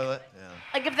 it's a like- toilet. Yeah.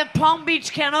 Like if the Palm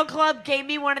Beach Kennel Club gave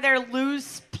me one of their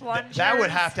loose plungers. That would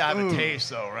have to have a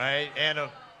taste, though, right? And a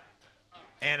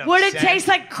Would it scent. taste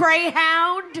like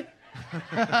Greyhound?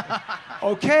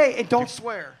 Okay, and don't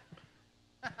swear.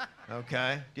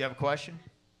 Okay. Do you have a question?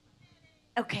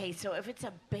 Okay, so if it's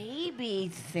a baby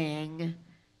thing.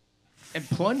 And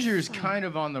plunger's kind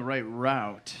of on the right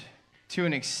route, to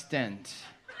an extent.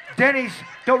 Denny's,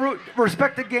 don't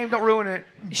respect the game. Don't ruin it.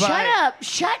 Shut up.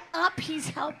 Shut up. He's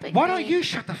helping Why me. don't you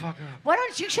shut the fuck up? Why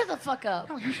don't you shut the fuck up?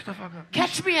 No, you shut the fuck up.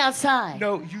 Catch me outside.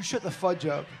 No, you shut the fudge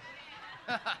up.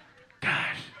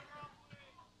 Gosh.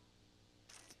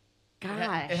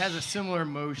 It has a similar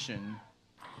motion.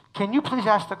 Can you please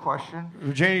ask the question?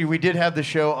 Virginia, we did have the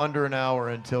show under an hour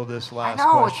until this last I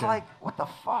know, question. it's like, what the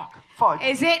fuck? Fudge.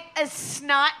 Is it a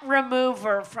snot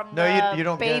remover from No, the you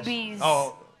don't guess. baby's?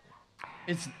 Oh,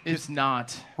 It's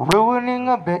not. Ruining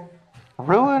a bit.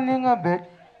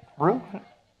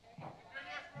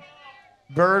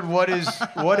 Bird, what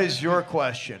is your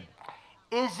question?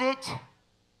 Is it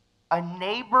a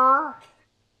neighbor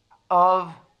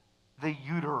of the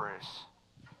uterus?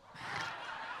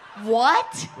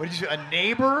 What? What did you? A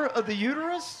neighbor of the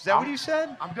uterus? Is that what you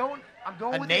said? I'm going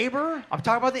A with neighbor? I'm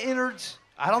talking about the innards.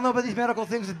 I don't know about these medical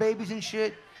things with babies and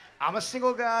shit. I'm a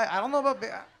single guy. I don't know about...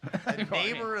 The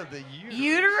neighbor of the uterus.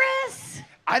 Uterus?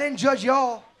 I didn't judge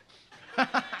y'all.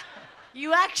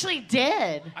 You actually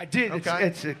did. I did. Okay.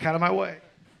 It's kind of my way.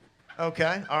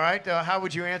 Okay. All right. How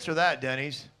would you answer that,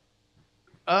 Denny's?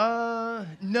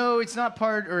 No, it's not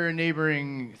part or a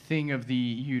neighboring thing of the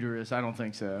uterus. I don't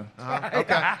think so. Okay. All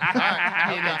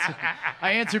right.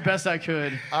 I answered best I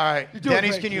could. All right. doing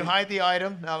Denny's, great, can you kid. hide the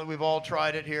item now that we've all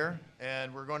tried it here?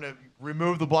 And we're going to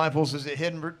remove the blindfolds. Is it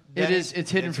hidden? It Denny's? is. It's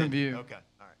hidden from view. Okay.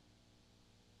 All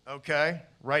right. Okay.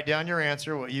 Write down your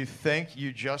answer, what you think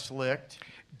you just licked.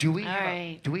 Do we All have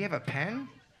right. do we have a pen?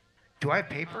 Do I have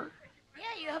paper? Yeah,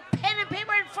 you have pen and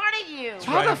paper in front of you.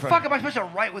 How right the in front fuck of am I supposed to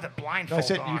write with a blindfold I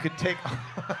said on? you could take...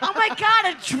 Oh my God,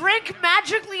 a drink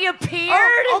magically appeared?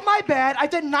 Oh, my bad. I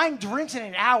did 9 drinks in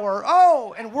an hour.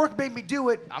 Oh, and work made me do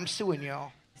it. I'm suing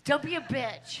y'all. Don't be a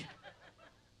bitch.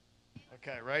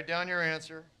 Okay. Write down your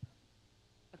answer.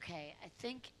 Okay, I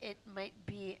think it might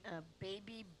be a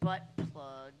baby butt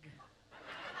plug.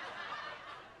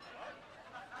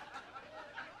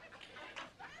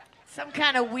 Some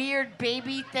kind of weird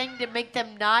baby thing to make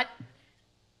them not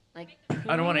like poo.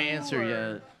 I don't want to answer or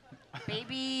yet.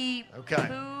 Baby Okay.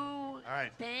 poo All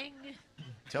right. thing.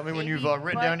 Tell me when Baby you've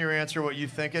written butt down your answer, what you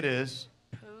think it is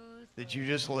Poo that you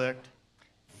just licked.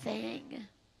 thing.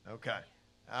 Okay.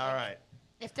 All right.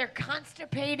 If they're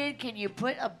constipated, can you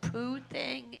put a poo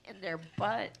thing in their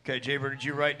butt? Okay, Jaybird, did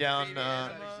you write down...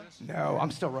 No, I'm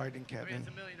still writing, Kevin.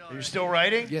 You're still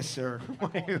writing? Yes, sir.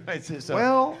 What's this?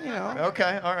 Well, you know.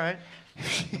 Okay, all right.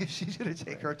 She's going to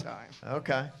take her time.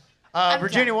 Okay.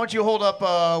 Virginia, why don't you hold up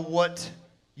what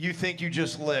you think you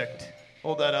just licked?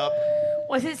 Hold that up.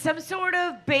 Was it some sort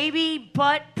of baby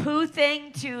butt poo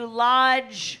thing to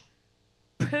lodge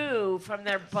poo from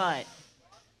their butt?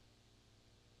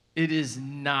 It is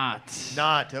not.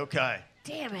 Not, okay.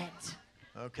 Damn it.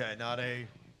 Okay, not a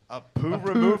poo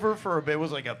remover for a bit. It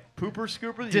was like a pooper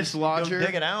scooper? You just Dislodger? go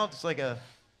dig it out? It's like a...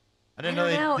 I didn't I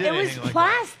don't know know. they did It was anything like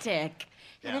plastic,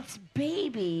 and Yeah. it's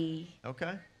baby. that.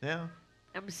 Okay, yeah.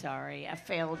 I'm sorry. I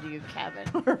failed you, Kevin.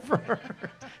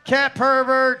 Cat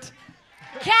pervert!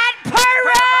 Cat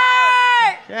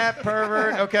pervert! Cat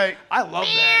pervert. Okay. I love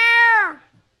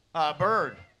that.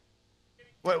 Bird.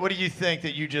 What do you think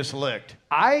that you just licked?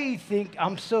 I think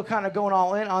I'm still kind of going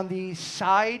all in on the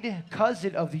side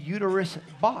cousin of the uterus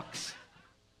box.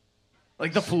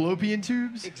 Like the fallopian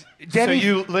tubes? So Denny's,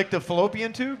 you licked a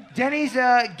fallopian tube? Denny's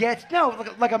gets, no,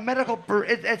 like a medical,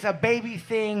 it's a baby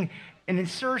thing, an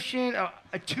insertion,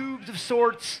 a tubes of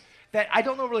sorts that I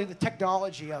don't know really the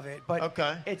technology of it, but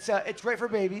Okay. it's great for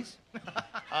babies.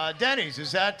 Denny's,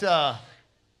 is that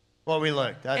what we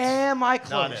licked? That's Am I not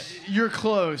close? it. You're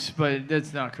close, but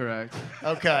that's not correct.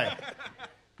 Okay.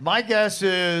 My guess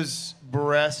is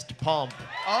breast pump.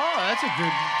 Oh, that's a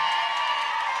good...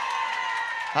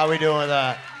 How we doing with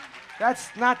that?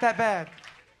 That's not that bad.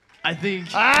 I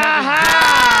think...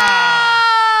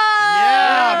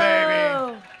 Yeah,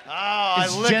 baby. Oh, I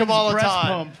It's lick Jen's them all the breast time.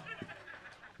 pump.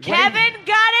 Kevin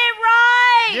got it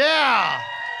right. Yeah.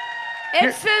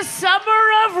 It's the summer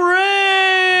of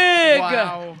rig.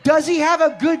 Wow. Does he have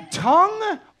a good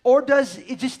tongue, or does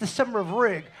it just the summer of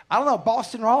rig? I don't know,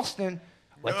 Boston Ralston.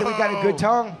 I think we got a good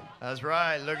tongue. That's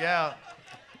right. Look out.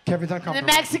 Kevin's The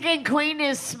uncomfortable. Mexican queen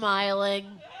is smiling.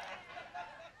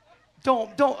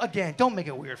 Don't make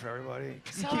it weird for everybody. You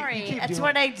keep Sorry, that's doing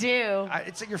what it. I do.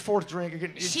 It's like your fourth drink. You're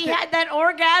getting, She had that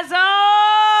orgasm.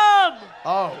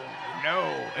 Oh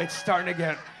no, it's starting to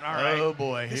get. All right. Oh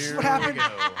boy, This is here what we happened. go.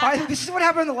 By the way, this is what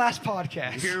happened in the last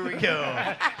podcast. Here we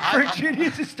go.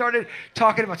 Virginia just started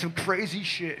talking about some crazy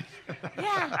shit.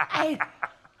 Yeah,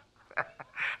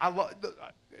 I love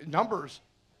numbers.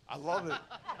 I love it.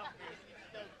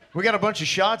 We got a bunch of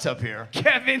shots up here.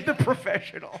 Kevin, the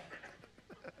professional.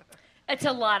 It's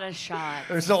a lot of shots.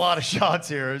 There's a lot of shots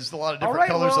here. There's a lot of All different right,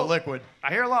 colors well, of liquid. I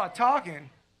hear a lot of talking.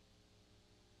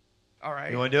 All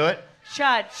right. You want to do it?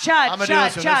 Shot, I'm gonna do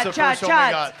this one. This is the first one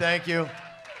we got. Thank you.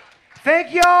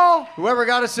 Thank y'all. Whoever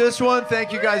got us this one,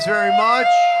 thank you guys very much.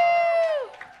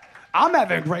 I'm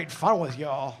having great fun with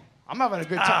y'all. I'm having a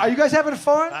good time. Are you guys having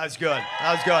fun? That was good.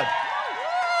 That was good.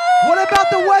 What about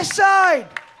the west side?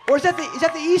 Or is that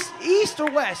the east or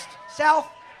west? South?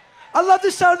 I love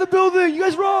this side of the building. You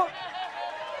guys wrong?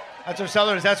 That's our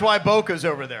Southerners. That's why Boca's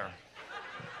over there.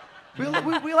 We like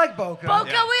Boca. Boca,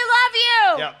 Yeah. we love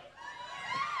you. Yep.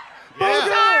 We're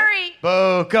sorry.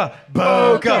 Boca,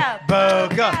 Boca,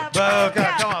 Boca,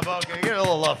 Boca. Come on, Boca. Get a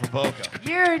little love for Boca.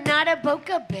 You're not a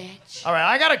Boca bitch. All right,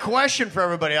 I got a question for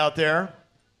everybody out there.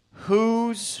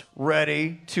 Who's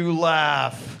ready to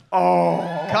laugh?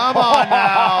 Oh. Come on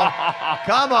now.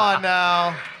 Come on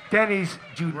now. Denny's,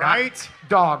 do Right? not.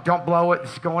 Dog, don't blow it.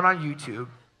 This is going on YouTube.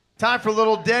 Time for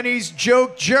little Denny's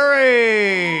joke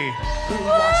jury. Who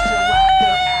wants to laugh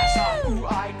their ass off? Ooh,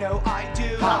 I know I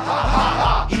do. Ha ha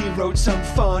ha ha. He wrote some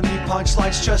funny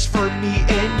punchlines just for me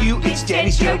and you. It's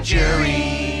Danny's joke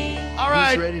jury. All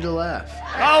right. Who's ready to laugh?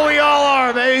 Oh, we all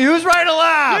are, baby. Who's ready to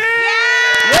laugh?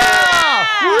 Yeah!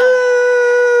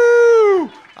 Woo!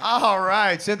 All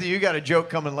right, Cynthia, you got a joke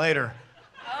coming later.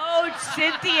 Oh,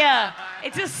 Cynthia.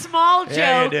 It's a small joke.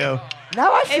 Yeah, you do.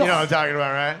 Now I You feel. know what I'm talking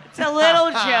about, right? It's a little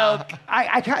joke.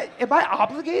 Am I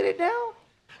obligated now?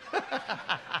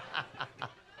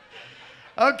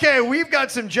 Okay, we've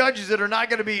got some judges that are not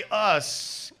going to be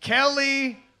us.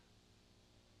 Kelly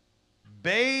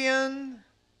Bayan.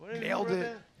 Nailed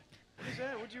it.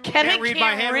 Kevin Can't read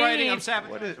my handwriting. I'm savage.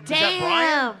 Was that Damn.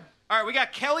 Brian? All right, we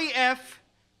got Kelly F.,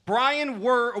 Brian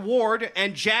Ward,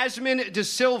 and Jasmine De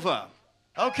Silva.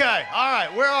 Okay, all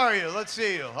right, where are you? Let's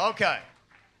see you. Okay,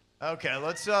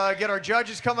 let's get our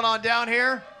judges coming on down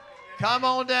here. Come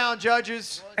on down,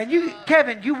 judges. And you,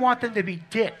 Kevin, you want them to be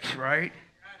dicks, right?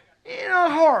 You know,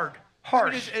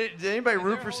 harsh. Did anybody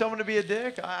root for someone to be a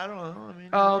dick? I don't know. I mean,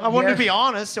 I want to be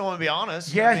honest. I want to be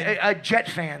honest. Yes, I mean, Jet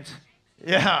fans.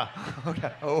 Yeah.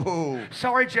 Okay. Oh.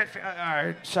 Sorry, Jet fans. All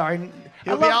right, sorry.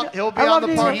 He'll be out in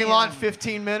the parking lot in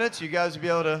 15 minutes. You guys will be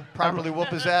able to properly whoop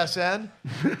his ass in,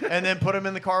 and then put him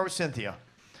in the car with Cynthia.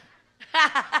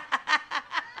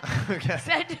 Okay.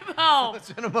 Send him home.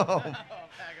 Send him home.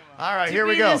 All right, To here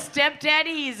we be go. the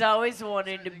stepdaddy he's always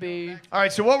wanted to be. All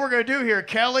right, so what we're going to do here,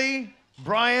 Kelly,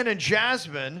 Brian, and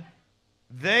Jasmine,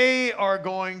 they are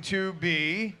going to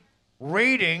be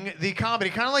rating the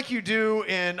comedy, kind of like you do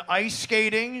in ice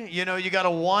skating. You know, you got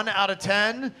a 1 out of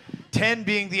 10, 10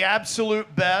 being the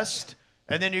absolute best,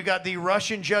 and then you got the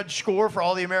Russian judge score for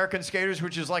all the American skaters,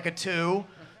 which is like a 2.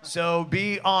 So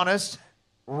be honest.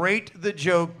 Rate the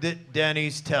joke that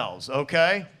Denny's tells,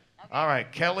 okay? All right,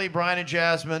 Kelly, Brian, and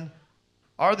Jasmine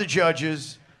are the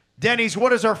judges. Denny's,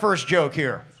 what is our first joke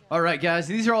here? All right, guys,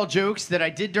 these are all jokes that I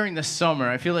did during the summer.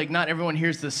 I feel like not everyone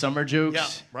hears the summer jokes. Yeah,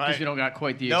 right. Because we don't got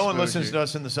quite the No one exposure. listens to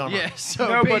us in the summer. Yeah, so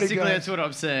Nobody basically does. that's what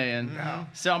I'm saying. No.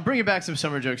 So I'm bringing back some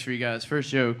summer jokes for you guys. First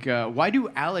joke, why do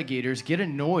alligators get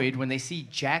annoyed when they see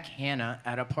Jack Hanna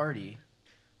at a party?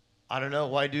 I don't know.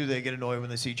 Why do they get annoyed when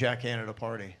they see Jack Hanna at a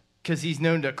party? Because he's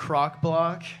known to crock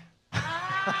block.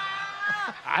 I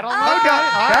don't know.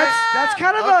 Okay, That's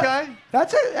kind of Okay.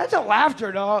 that's a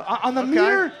laughter, dog. On the Okay.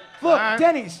 mirror, look, All right.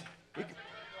 Denny's.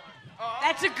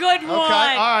 That's a good one.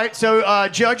 Okay, all right. So,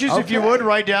 judges, if you Okay. would,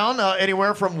 write down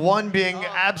anywhere from 1 being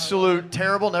absolute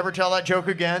terrible, never tell that joke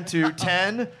again, to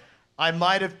 10, I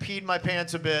might have peed my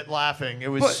pants a bit laughing. It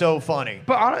was so funny.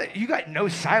 But you got no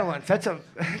silence. That's That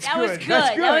good. was good.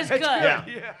 That's That was That's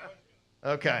good. Yeah.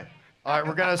 Okay. All right,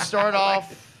 we're going to start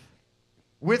off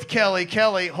with Kelly.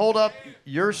 Kelly, hold up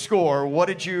your score. What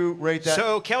did you rate that?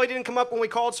 So Kelly didn't come up when we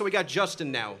called, so we got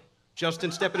Justin now.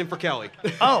 Justin stepping in for Kelly.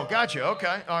 Oh, gotcha.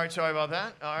 Okay. All right, sorry about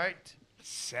that. All right.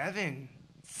 7.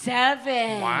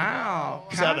 7. Wow.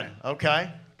 7. Okay.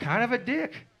 Kind of a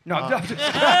dick. No, I'm just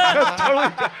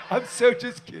I'm so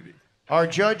just kidding. Our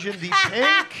judge in the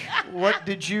pink, what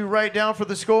did you write down for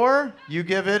the score? You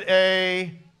give it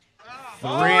a 3.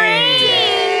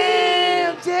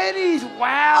 Damn, Denny's.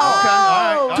 Wow. Okay,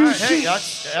 all right. Dude, All right. Hey,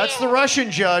 that's the Russian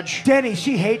judge. Denny,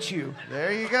 she hates you.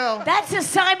 There you go. That's a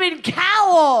Simon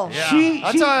Cowell. Yeah.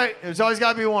 That's all right. There's always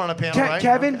got to be one on a panel, right?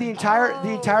 Kevin, the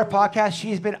entire podcast,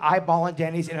 she's been eyeballing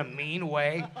Denny's in a mean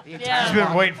way. The entire She's been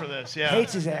podcast. waiting for this. Yeah.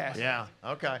 Hates his ass. Yeah.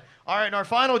 Okay. All right. And our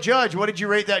final judge, what did you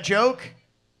rate that joke?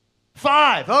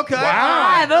 5. Okay.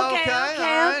 Wow. 5.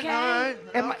 Okay.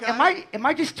 All right. Am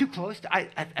I just too close? I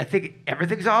think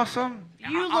everything's awesome.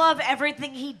 You love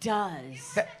everything he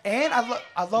does. And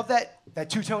I love that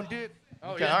two-tone dick.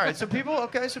 Okay. All right. Some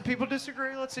people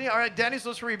disagree. Let's see. All right, Denny's,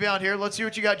 let's rebound here. Let's see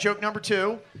what you got. Joke number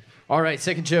 2. All right,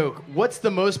 second joke. What's the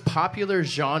most popular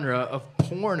genre of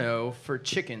porno for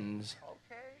chickens?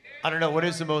 I don't know. What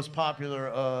is the most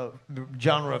popular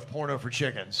genre of porno for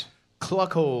chickens?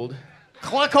 Cluckhold.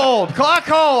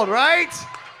 Cluckhold, right?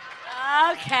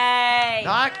 Okay.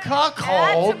 Not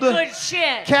cuckold. That's some good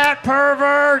shit. Cat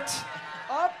pervert.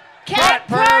 Cat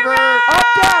pervert.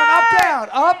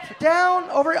 Up, down,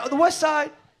 over the west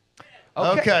side.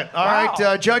 Okay. All Wow.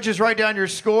 right, judges, write down your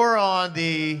score on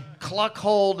the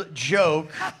cluckhold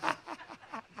joke.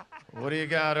 What do you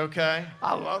got? Okay.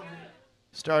 I love it.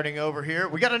 Starting over here.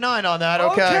 We got a 9 on that.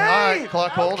 Okay. Okay. All right,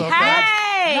 cluckhold. Okay.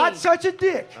 Hey. Not such a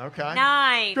dick. Okay.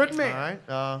 9. Good man.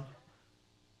 All right.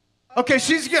 Okay,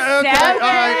 she's good. Okay. 7. All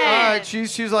right.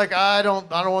 She's like, I don't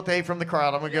want the 8 from the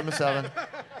crowd. I'm gonna give him a 7.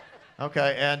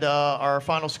 Okay, and our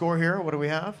final score here. What do we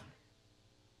have?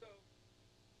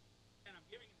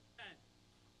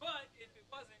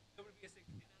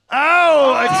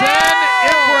 Oh, a 10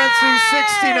 in parentheses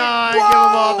 69. Give them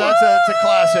all. That's a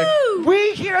classic.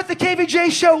 We here at the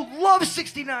KVJ show love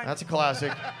 69. That's a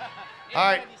classic. All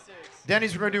right,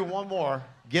 Denny's, we're going to do one more.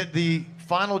 Get the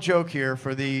final joke here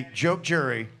for the joke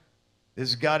jury. This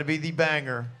has got to be the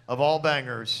banger of all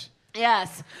bangers.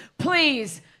 Yes.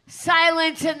 Please,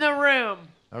 silence in the room.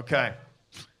 Okay.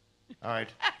 All right.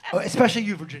 Oh, especially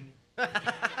you, Virginia.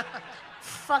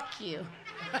 Fuck you.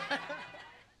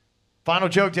 Final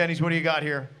joke, Denny's. What do you got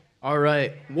here? All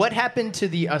right. What happened to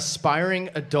the aspiring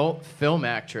adult film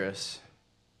actress?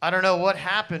 I don't know. What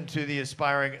happened to the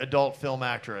aspiring adult film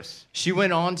actress? She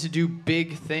went on to do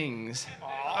big things.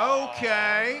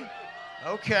 Okay.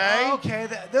 Okay.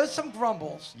 There's some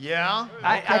grumbles. Yeah.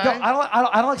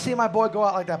 I don't like seeing my boy go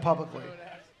out like that publicly.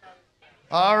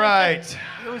 All right.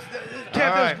 Kev,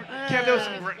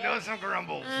 there was some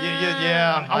grumbles.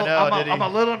 Yeah, I know. Did he? I'm a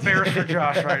little embarrassed for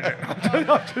Josh right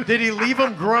now. Did he leave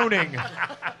him groaning?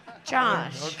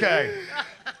 Josh. Okay.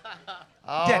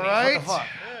 All Denny, right. what the fuck?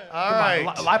 All Come on, right.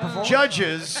 live performance?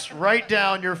 Judges, write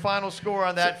down your final score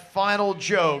on that final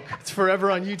joke. It's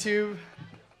forever on YouTube.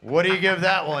 What do you give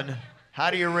that one?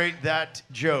 How do you rate that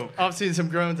joke? I've seen some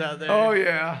groans out there. Oh,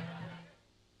 yeah.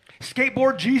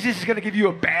 Skateboard Jesus is going to give you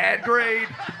a bad grade.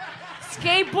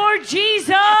 Skateboard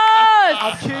Jesus!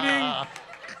 I'm kidding.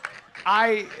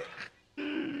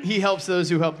 He helps those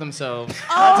who help themselves.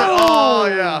 Oh,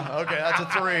 yeah. Okay, that's a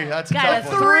 3. That's a Got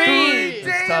tough a one. 3. It's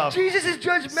Damn, tough. Jesus is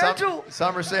judgmental.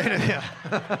 Some are saying it, yeah.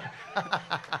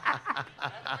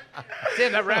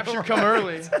 Damn, that rap should come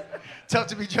early. Tough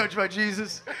to be judged by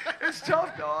Jesus. It's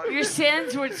tough, dog. Your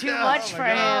sins were too much for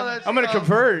him. I'm going to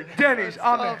convert. Denny's,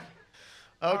 I'm in.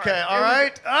 Okay, all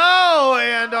right. Oh,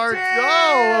 and our... Oh,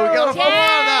 we got a 4 on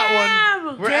that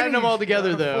one. We're adding them all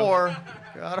together, though. 4.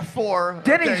 Got a 4.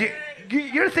 Denny's, Okay.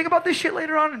 you gonna think about this shit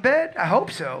later on in bed? I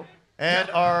hope so. And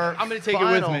our I'm gonna take it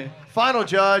with me. Final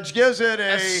judge gives it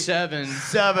a 7.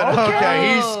 7. Okay.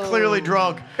 Okay, he's clearly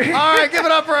drunk. All right, give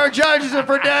it up for our judges and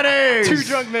for Denny's. 2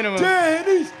 drunk minimum.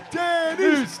 Denny's.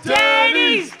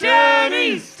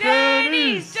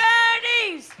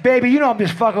 Baby, you know I'm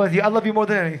just fucking with you. I love you more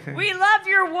than anything. We love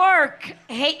your work,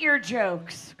 hate your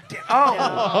jokes.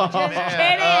 Oh. Just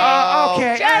kidding.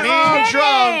 Okay. Just Mean kidding.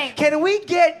 drunk. Can we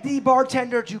get the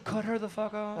bartender to cut her the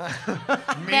fuck off?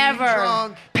 Never.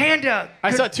 Drunk. Panda.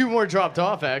 I saw 2 more dropped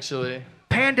off, actually.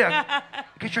 Panda.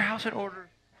 Get your house in order.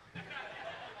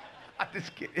 I'm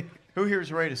just kidding. Who here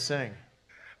is ready to sing?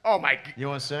 Oh my. You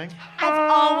want to sing?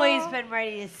 I've always been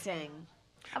ready to sing.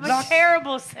 I'm a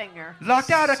terrible singer.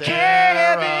 Locked out of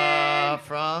Sarah Kevin.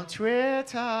 from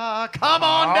Twitter. Come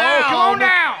on down. Come on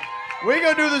down. We're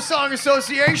going to do the song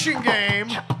association game.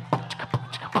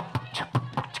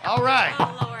 All right.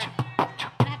 Oh, Lord.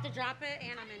 I have to drop it,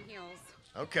 and I'm in heels.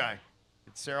 Okay.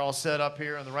 Get Sarah all set up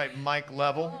here on the right mic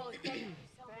level. Oh, thank you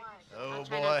so much. Oh,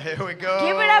 boy. Here we go.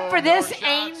 Give it up for this More shots.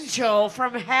 angel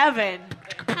from heaven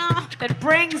that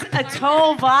brings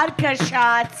Atoll vodka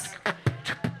shots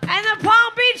and the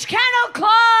Palm Beach Kennel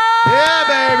Club.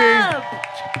 Yeah, baby.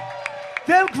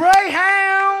 Them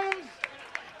Greyhounds.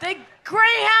 The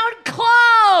Greyhound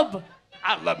Club.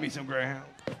 I love me some Greyhound.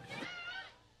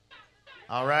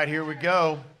 All right, here we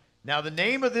go. Now, the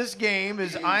name of this game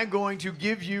is I'm going to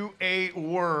give you a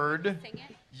word.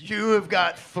 You have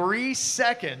got 3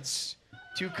 seconds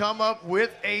to come up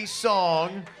with a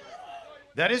song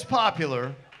that is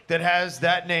popular that has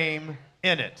that name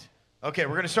in it. Okay,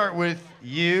 we're going to start with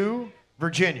you,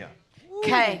 Virginia.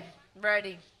 Okay,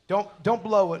 ready. Don't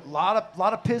blow it. Lot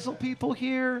of pizzle people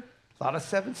here. A lot of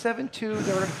 772.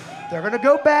 They're gonna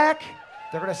go back.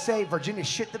 They're gonna say Virginia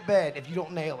shit the bed if you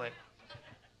don't nail it.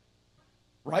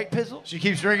 Right, Pizzle? She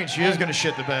keeps drinking. She is going to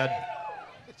shit the bed.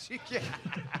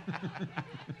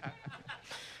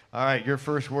 All right, your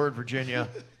first word, Virginia.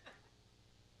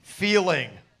 Feeling.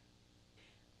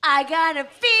 I got a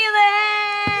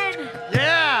feeling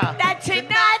Yeah. that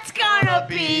tonight's gonna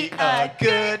be a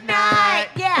good night.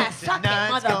 Yeah, suck it,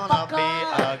 Tonight's gonna be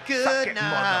motherfucker. a good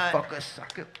night. Motherfucker,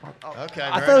 suck it. Okay,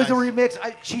 I very thought it was a nice.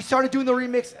 remix. She started doing the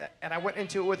remix, and I went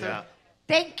into it with Yeah. her.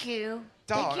 Thank you.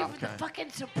 Dog, Thank you for the okay. fucking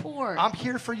support. I'm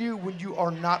here for you when you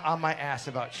are not on my ass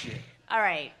about shit. All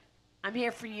right. I'm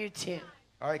here for you too.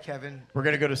 All right, Kevin. We're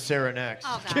going to go to Sarah next.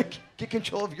 Oh, God. Get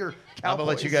control of your Cowboys. I'm going to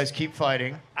let you guys keep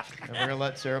fighting. And we're going to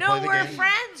let Sarah No, play the we're game.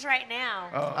 friends right now.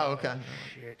 Oh, okay.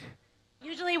 Shit.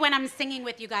 Usually when I'm singing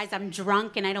with you guys, I'm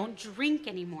drunk and I don't drink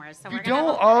anymore. So You we're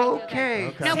gonna don't? have a-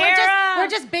 Okay. No, Sarah! we're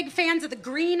just big fans of the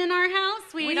green in our house.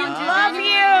 We don't do love that you.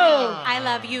 anymore. I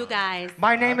love you guys.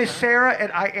 My name is Sarah,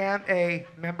 and I am a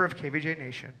member of KVJ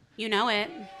Nation. You know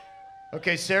it.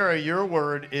 Okay, Sarah, your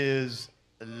word is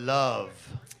love.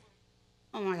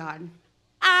 Oh my God.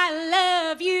 I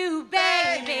love you,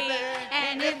 baby.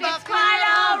 And if it's quite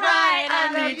all right,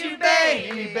 I need you,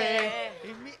 baby.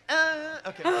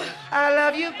 Okay. I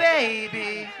love you,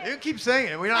 baby. You keep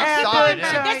singing it. We're not stopping it.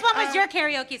 This one was your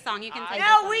karaoke song. You can take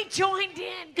No, we joined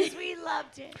in because we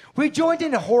loved it. We joined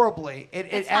in horribly. It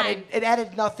It's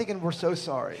added nothing, and we're so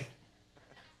sorry.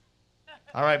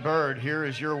 All right, Bird, here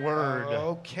is your word.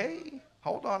 Okay.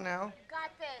 Hold on now.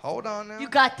 Hold on now. You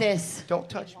got this. Don't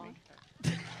touch me.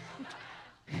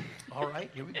 All right,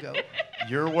 here we go.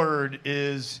 Your word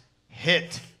is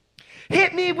hit.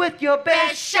 Hit me with your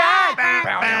best shot. Come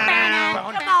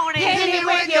on, Hit me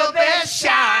with your best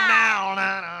shot.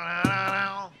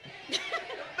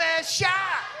 Best shot.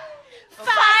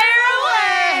 Fire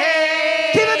away.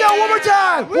 Give it go one more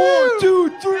time. 1, 2,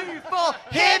 3, 4.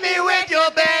 Hit me with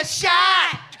your best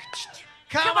shot.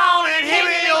 Come on and hit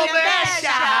me with your best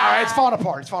shot. All right, it's falling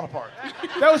apart. It's falling apart.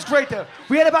 That was great, though.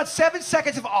 We had about 7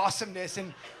 seconds of awesomeness,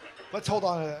 and let's hold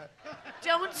on to that.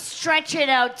 Don't stretch it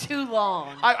out too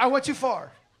long. I went too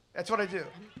far. That's what I do.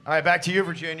 All right, back to you,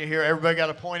 Virginia, here. Everybody got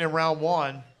a point in round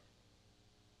 1.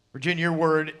 Virginia, your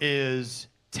word is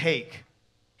take.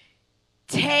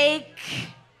 Take.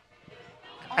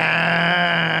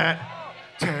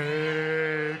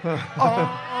 Take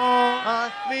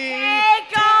on me.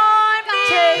 Take on me.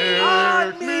 Take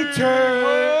on me, Take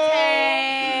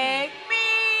me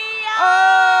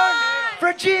on.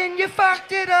 Virginia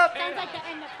fucked it up. Sounds like the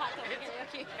end of hot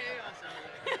karaoke.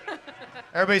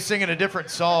 Everybody's singing a different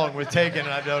song with taking,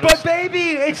 I've noticed. But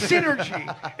baby, it's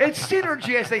synergy. It's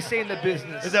synergy, as they say in the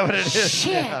business. Is that what it is?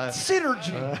 Shit. Yeah.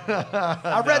 Synergy.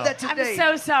 I read that today.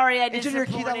 I'm so sorry I Engineer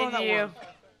Keith, I love disappointed that you. one.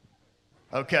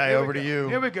 Okay, over to you.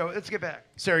 Here we go. Let's get back.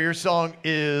 Sarah, your song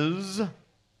is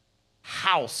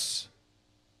House.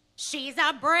 She's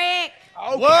a brick.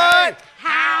 What?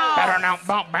 House. Better now.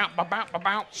 Bounce, bounce, bounce,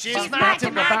 bounce. She's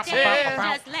matching my tits.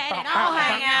 Just let it all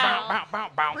hang out. House.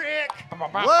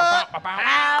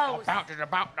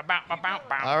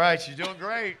 All right, she's doing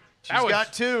great. She's That was-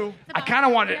 got 2. I kind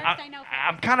of wanted.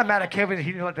 I'm kind of mad at Kevin that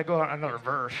he didn't let that go on another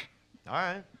verse. All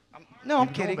right. No, I'm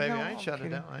Keep it kidding. going, baby. No, I ain't I'm shutting it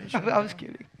kidding. down. I ain't shutting it I was down.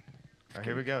 kidding. All right,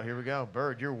 here we go. Here we go.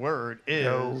 Bird, your word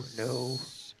is No.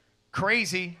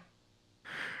 crazy.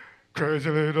 Crazy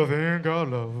little thing called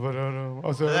love.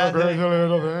 I said That a crazy thing.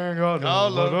 little thing called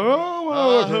Called love.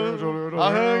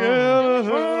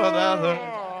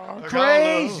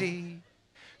 Crazy,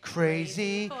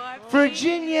 crazy.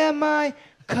 Virginia, my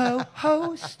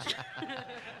co-host.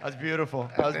 That's beautiful.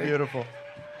 That was beautiful.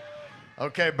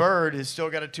 Okay, Bird has still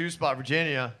got a 2 spot.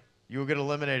 Virginia, you will get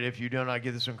eliminated if you do not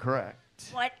get this one correct.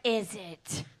 What is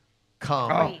it?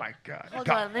 Come. Oh my God. Hold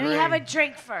on. Let me have a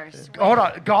drink first. Hold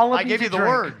on. Gollum I gave needs you a the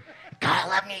drink. word.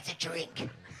 Gollum needs a drink.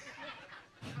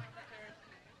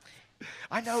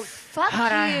 I know. Fuck you.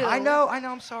 I know.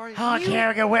 I'm sorry. Oh, I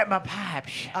can't go wet my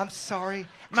pipes. I'm sorry.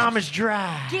 Mama's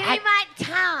dry. Give me my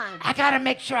time. I gotta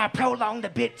make sure I prolong the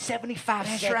bit 75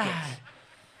 That's seconds. right.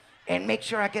 And make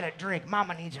sure I get a drink.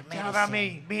 Mama needs a medicine. How about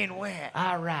me being wet?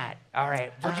 All right. All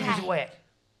right. Virginia's Okay. wet.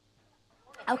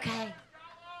 Okay.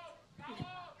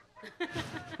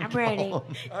 I'm ready. All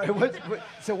right.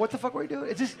 So what the fuck were we doing?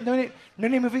 Is this no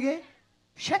name movie game?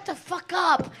 Shut the fuck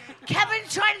up.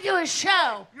 Kevin's trying to do a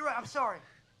show. You're right. I'm sorry.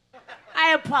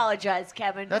 I apologize,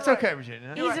 Kevin. That's okay,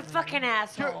 Virginia. He's a fucking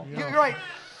asshole. You're right.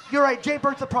 You're right. Jay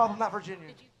Bird's the problem, not Virginia.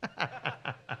 All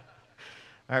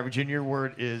right, Virginia, your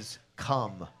word is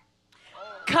come.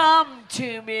 Come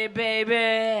to me, baby.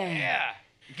 Yeah.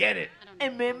 Get it.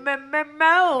 And me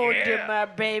to my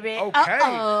baby. Okay.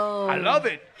 Uh-oh. I love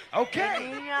it. Okay.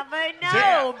 You never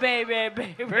know,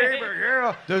 baby.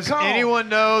 Yeah. Does anyone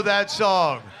know that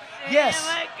song? Yes.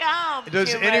 Come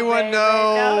Does to my anyone baby.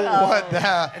 know No. what the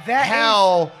That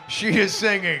hell she is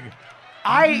singing?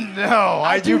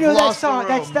 I do you've know that lost the song.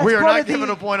 room. That's we are part not of the- giving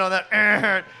a point on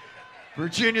that.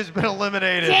 Virginia's been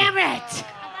eliminated. Damn it.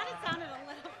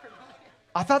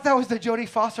 I thought that was the Jodie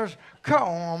Foster's "Come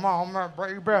on, my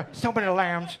baby." So many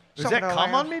lambs. Is that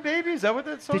 "Come on Me, Baby"? Is that what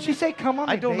that song? Did she say "Come on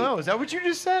Me"? I don't baby? know. Is that what you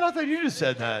just said? I thought you just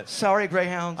said that. Sorry,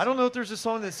 Greyhounds. I don't know if there's a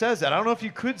song that says that. I don't know if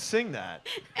you could sing that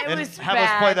and was have us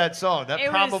play bad. that song. That It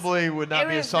was- probably would not it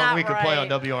be a was song not we could play on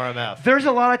right. WRMF. There's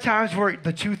a lot of times where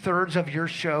the 2/3 of your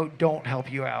show don't help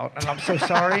you out, and I'm so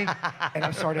sorry. And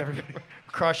I'm sorry to everybody.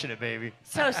 Crushing it, baby.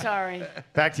 So sorry.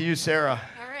 Back to you, Sarah.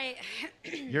 All right.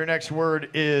 Your next word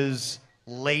is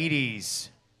ladies.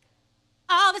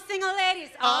 All the single ladies,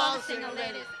 all the single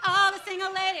ladies, all the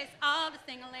single ladies, all the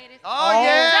single ladies. Oh,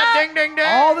 yeah. Ding, ding, ding.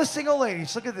 All the single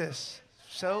ladies. Look at this.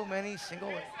 So many single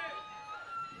ladies.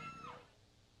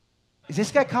 Is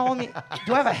this guy calling me?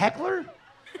 Do I have a heckler?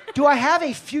 Do I have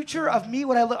a future of me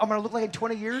what I'm going to look like in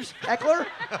 20 years, Eckler?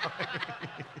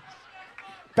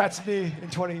 That's me in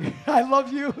 20 years. I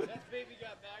love you. Baby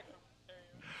got back.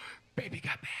 Baby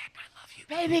got back. I love you.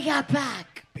 Baby got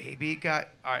back. Baby got...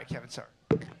 All right, Kevin, sorry.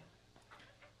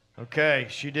 Okay,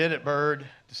 she did it, Bird.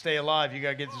 To stay alive, you got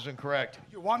to get this one correct.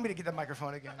 You want me to get the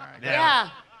microphone again? All right. Yeah.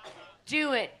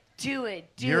 Do it. Do it.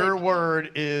 Do Your it.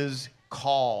 word is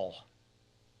call.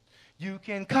 You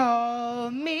can call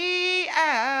me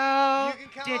out. You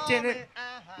can call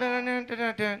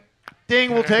me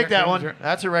Ding, we'll take that one.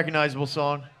 That's a recognizable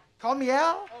song. Call me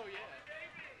out? Oh,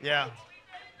 yeah.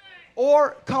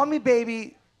 Or Call Me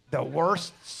Baby, the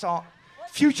worst song.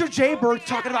 Future Jaybird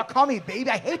talking about Call Me Baby.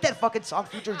 I hate that fucking song,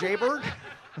 Future Jaybird.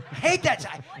 hate that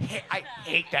song. I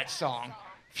hate that song.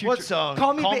 Future. What song?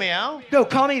 Call Me Out? No,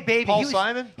 Call Me Baby. Paul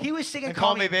Simon? He was singing And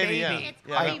Call Me Baby. Yeah. It's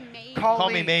Yeah. Call Me Maybe. Call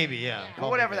Me Maybe, yeah. Call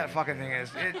Whatever Me that fucking thing is.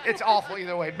 It's awful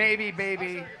either way. Maybe,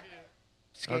 baby.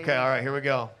 Okay, all right, here we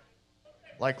go.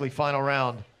 Likely final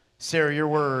round. Sarah, your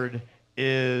word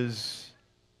is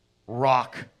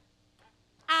rock.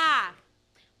 I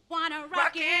wanna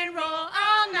rock and roll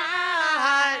all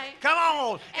night. Come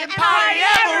on and party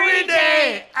every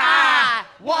day. I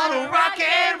wanna rock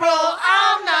and roll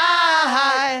all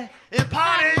night and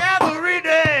party every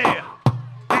day.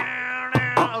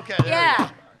 Okay, there Yeah.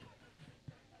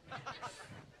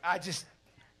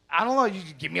 I don't know. You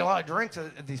give me a lot of drinks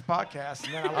at these podcasts.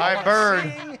 And then All right,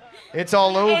 Bird. It's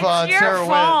all over. It's your Sarah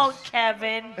fault, wins.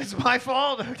 Kevin. It's my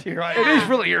fault. You're right. It is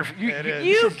really your. It is.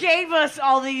 You gave us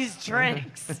all these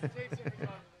drinks.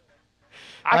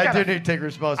 I do need to take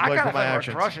responsibility for my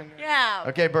actions. Yeah.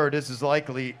 Okay, Bird, this is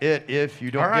likely it if you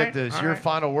don't All right, get this. all Your right.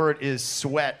 final word is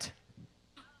sweat.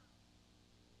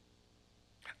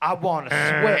 I want to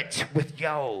sweat with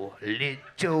your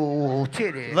little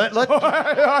titty. Let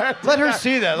her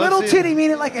see that. Let's Little see titty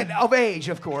meaning like of age,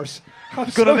 of course.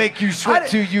 It's gonna make you sweat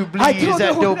till you bleed. Is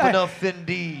that dope enough? enough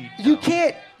indeed? You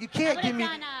can't give me.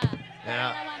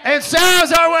 Yeah. And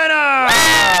Sarah's our winner!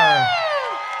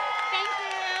 Thank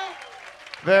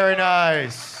you. Very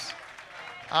nice.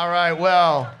 All right,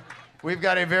 well, we've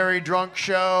got a very drunk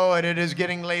show, and it is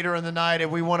getting later in the night,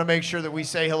 and we want to make sure that we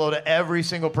say hello to every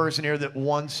single person here that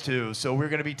wants to. So we're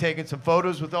going to be taking some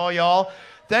photos with all y'all.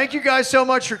 Thank you guys so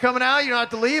much for coming out. You don't have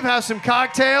to leave. Have some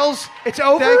cocktails. It's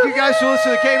over. Thank you guys for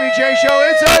listening to the KVJ show.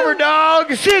 It's over,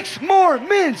 dog. 6 more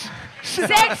mints. 6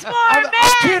 more minutes.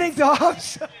 I'm kidding,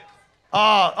 dogs.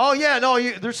 Oh, yeah, no,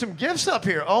 there's some gifts up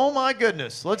here. Oh, my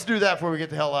goodness. Let's do that before we get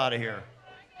the hell out of here.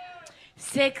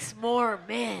 6 more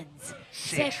mins.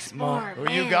 6 more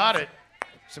Oh, you got it.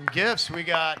 Some gifts we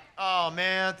got. Oh,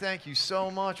 man, thank you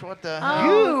so much. What the hell? Oh,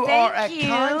 You are a thank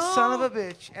kind you. son of a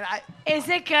bitch. And Is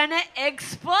it gonna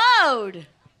explode?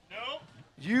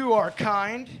 you are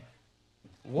kind.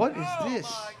 What is this?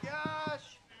 Oh,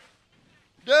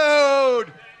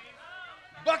 Dude!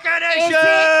 Buckeye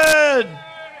Nation!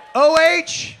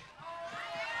 OH!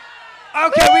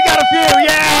 Okay, we got a few.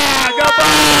 Yeah! Go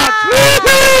Bucks!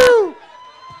 Woo-hoo!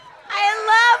 I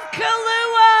love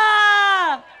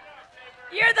Kahlua.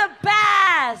 You're the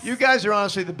best. You guys are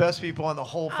honestly the best people on the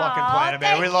whole fucking Aw, planet,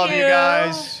 man. We thank love you you.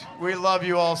 guys. We love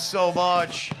you all so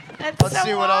much. That's Let's so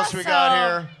see what else we got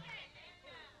awesome. here.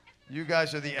 You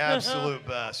guys are the absolute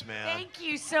best, man. Thank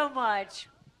you so much.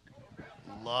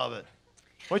 Love it.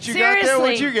 What you got there?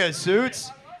 What'd you get, Suits?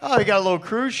 Oh, you got a little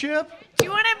cruise ship? Do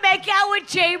you want to make out with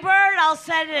Jaybird? I'll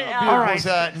send it up. Beautiful is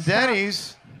that. And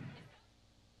Denny's.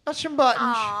 That's some buttons.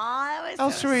 Aw, that was How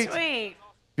so sweet. sweet.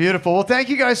 Beautiful. Well, thank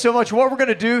you guys so much. What we're going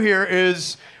to do here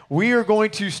is we are going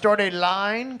to start a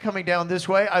line coming down this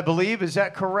way, I believe. Is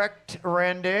that correct,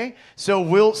 Randy? So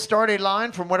we'll start a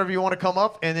line from whatever you want to come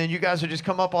up, and then you guys will just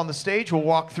come up on the stage. We'll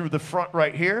walk through the front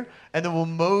right here, and then we'll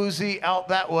mosey out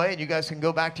that way, and you guys can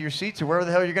go back to your seats or wherever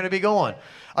the hell you're going to be going.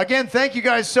 Again, thank you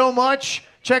guys so much.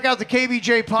 Check out the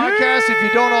KVJ podcast if you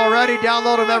don't already.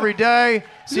 Download them every day.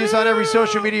 See us on every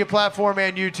social media platform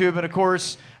and YouTube, and of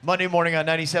course, Monday morning on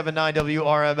 97.9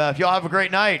 WRMF. Y'all have a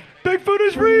great night. Bigfoot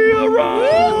is real,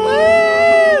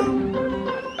 right?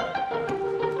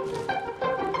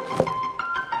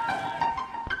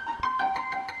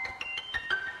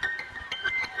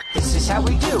 This is how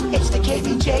we do. It's the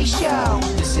KVJ show.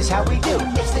 This is how we do.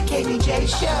 It's the KVJ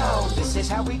show. This is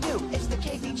how we do.